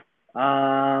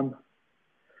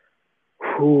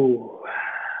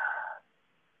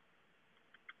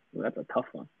 That's a tough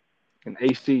one. An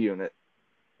AC unit.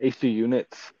 AC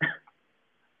units.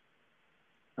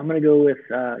 I'm gonna go with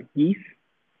geese.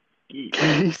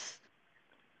 Geese.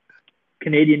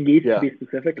 Canadian geese, to be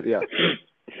specific. Yeah.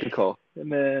 Good call.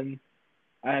 And then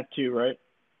I have two, right?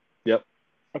 Yep.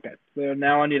 Okay. So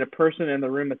now I need a person in the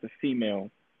room that's a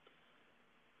female.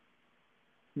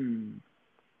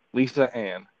 Lisa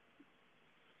Ann.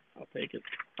 I'll take it.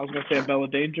 I was gonna say Bella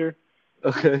Danger.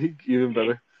 Okay, even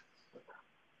better.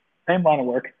 Same line of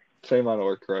work. Same line of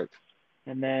work, correct.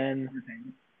 And then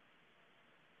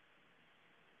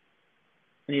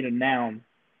I need a noun.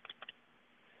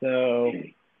 So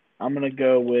I'm gonna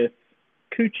go with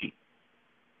coochie.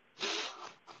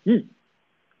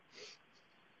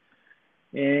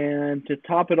 And to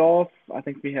top it off, I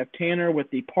think we have Tanner with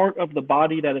the part of the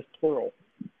body that is plural.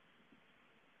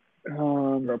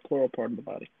 Or a plural part of the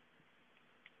body.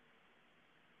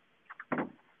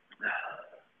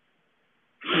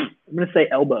 I'm gonna say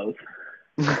elbows.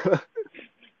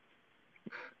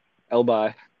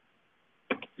 Elby.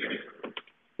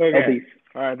 Okay.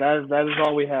 All right, that is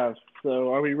all we have.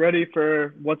 So are we ready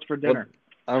for what's for dinner?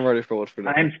 I'm ready for what's for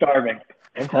dinner. I'm starving.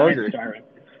 I'm hungry. Starving.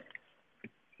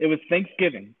 It was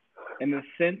Thanksgiving, and the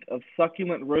scent of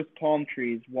succulent roast palm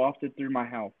trees wafted through my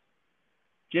house.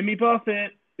 Jimmy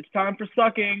Buffett, it's time for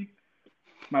sucking,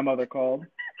 my mother called.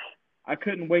 I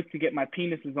couldn't wait to get my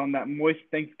penises on that moist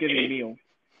Thanksgiving meal.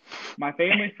 My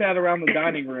family sat around the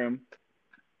dining room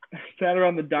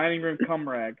cum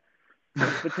rag.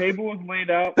 The table was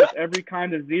laid out with every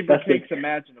kind of zebra cakes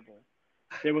imaginable.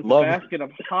 There was a basket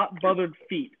of hot buthered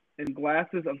feet and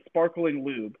glasses of sparkling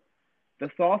lube.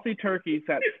 The saucy turkey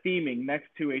sat steaming next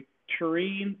to a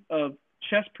tureen of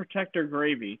chest protector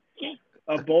gravy,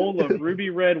 a bowl of ruby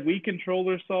red Wii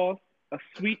controller sauce, a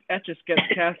sweet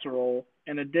Etch-a-Sketch casserole,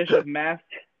 and a dish of mashed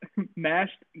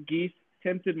geese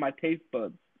tempted my taste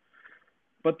buds.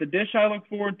 But the dish I looked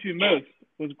forward to most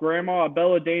was Grandma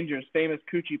Bella Danger's famous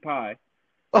coochie pie.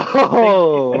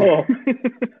 Oh,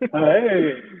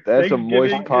 hey, that's a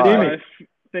moist pie.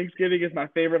 Thanksgiving is my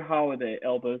favorite holiday.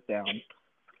 Elbows down.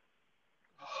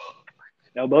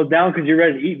 Elbows down because you're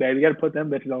ready to eat, baby. You got to put them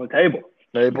bitches on the table.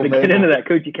 Get into that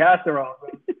coochie casserole.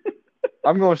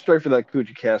 I'm going straight for that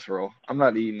coochie casserole. I'm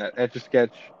not eating that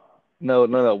Etch-a-Sketch. No,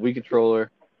 Wii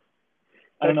controller.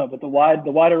 I don't know, but the wide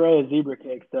array of zebra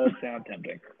cakes does sound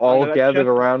tempting. All gathered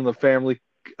around the family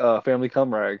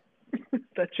cum rag.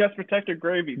 That chest protector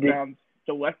gravy sounds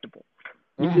delectable.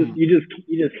 You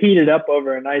just heat it up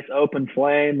over a nice open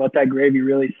flame, let that gravy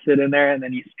really sit in there, and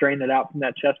then you strain it out from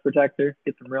that chest protector.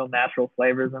 Get some real natural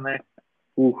flavors in there.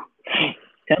 Ooh,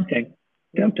 tempting.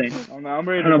 I'm ready to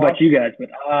I don't know about you guys, but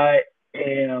I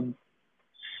am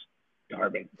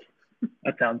starving.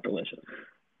 That sounds delicious.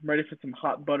 I'm ready for some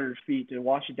hot buttered feet to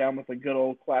wash it down with a good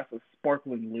old glass of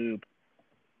sparkling lube.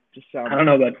 I don't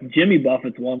know, but Jimmy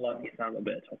Buffett's one lucky son of a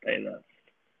bitch, I'll tell you that.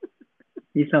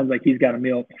 He sounds like he's got a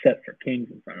meal set for kings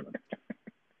in front of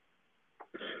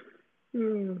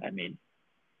him. I mean,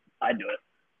 I'd do it.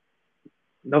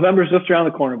 November's just around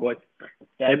the corner, boys.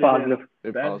 Stay positive.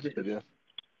 Stay positive, yeah.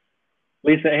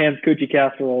 Lisa Ann's coochie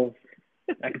casserole.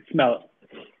 I can smell it.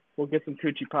 We'll get some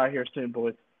coochie pie here soon,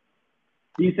 boys.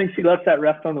 Do you think she lets that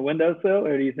rest on the windowsill,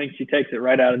 or do you think she takes it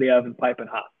right out of the oven piping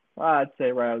hot? I'd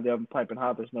say right out of the oven piping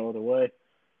hot. There's no other way.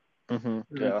 Yeah.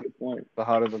 Good point. The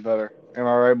hotter the better. Am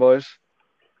I right, boys?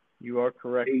 You are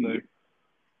correct, sir.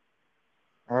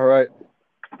 All right.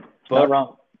 But not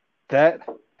wrong. That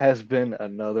has been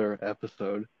another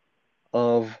episode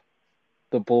of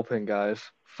the Bullpen Guys.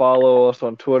 Follow us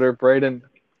on Twitter. Braden,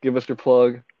 Give us your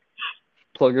plug.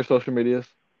 Plug your social medias.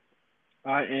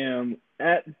 I am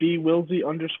at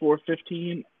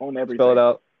bwilsey_15 on Spell it everything.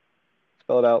 out.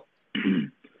 Spell it out.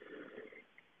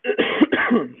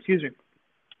 Excuse me.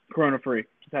 Corona free.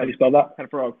 How do you spell that? Had a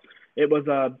frog. It was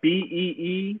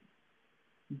BEEWILLSY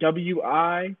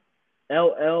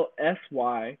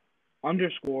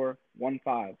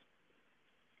 _15.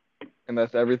 And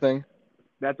that's everything.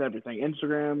 That's everything.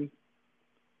 Instagram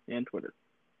and Twitter.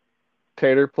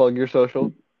 Tater, plug your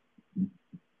social.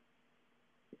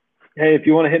 Hey, if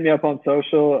you want to hit me up on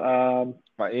social,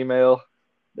 My email.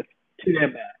 too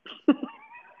damn bad.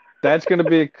 That's gonna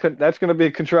be a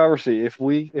controversy. If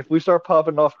we start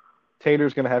popping off,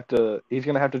 Tater's gonna have to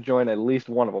join at least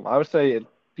one of them. I would say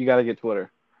you got to get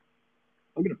Twitter.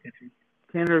 I'm gonna pitch you.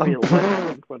 Tanner will be a legend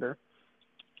on Twitter.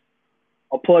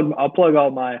 I'll plug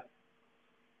all my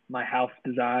house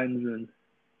designs and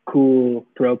cool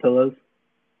throw pillows.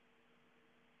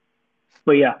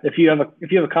 But yeah, if you have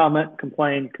a comment,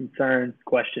 complaint, concern,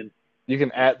 question, You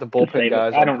can at the bullpen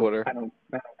guys on Twitter. I don't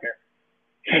care.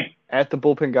 At the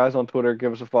bullpen guys on Twitter,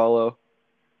 give us a follow.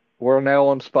 We're now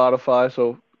on Spotify,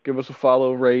 so give us a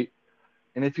follow, rate,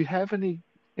 and if you have any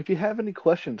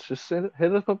questions, just hit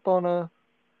us up on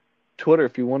Twitter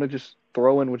if you want to just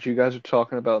throw in what you guys are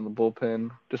talking about in the bullpen,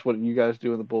 just what you guys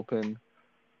do in the bullpen.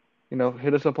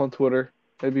 Hit us up on Twitter.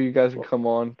 Maybe you guys can come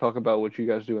on, talk about what you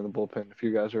guys do in the bullpen. If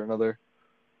you guys are another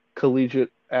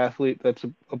collegiate athlete that's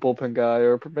a bullpen guy,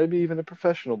 or maybe even a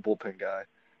professional bullpen guy.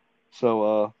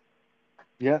 So,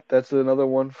 yeah, that's another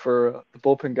one for the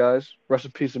bullpen guys. Rest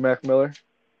in peace to Mac Miller.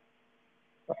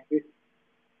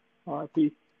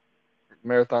 R.I.P.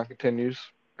 Marathon continues.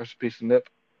 Rest in peace to Nip.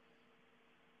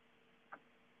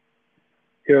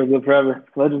 Heroes live forever.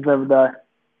 Legends never die.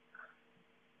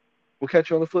 We'll catch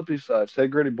you on the flippy side. Stay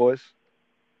gritty, boys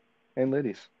and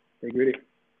ladies. Stay gritty.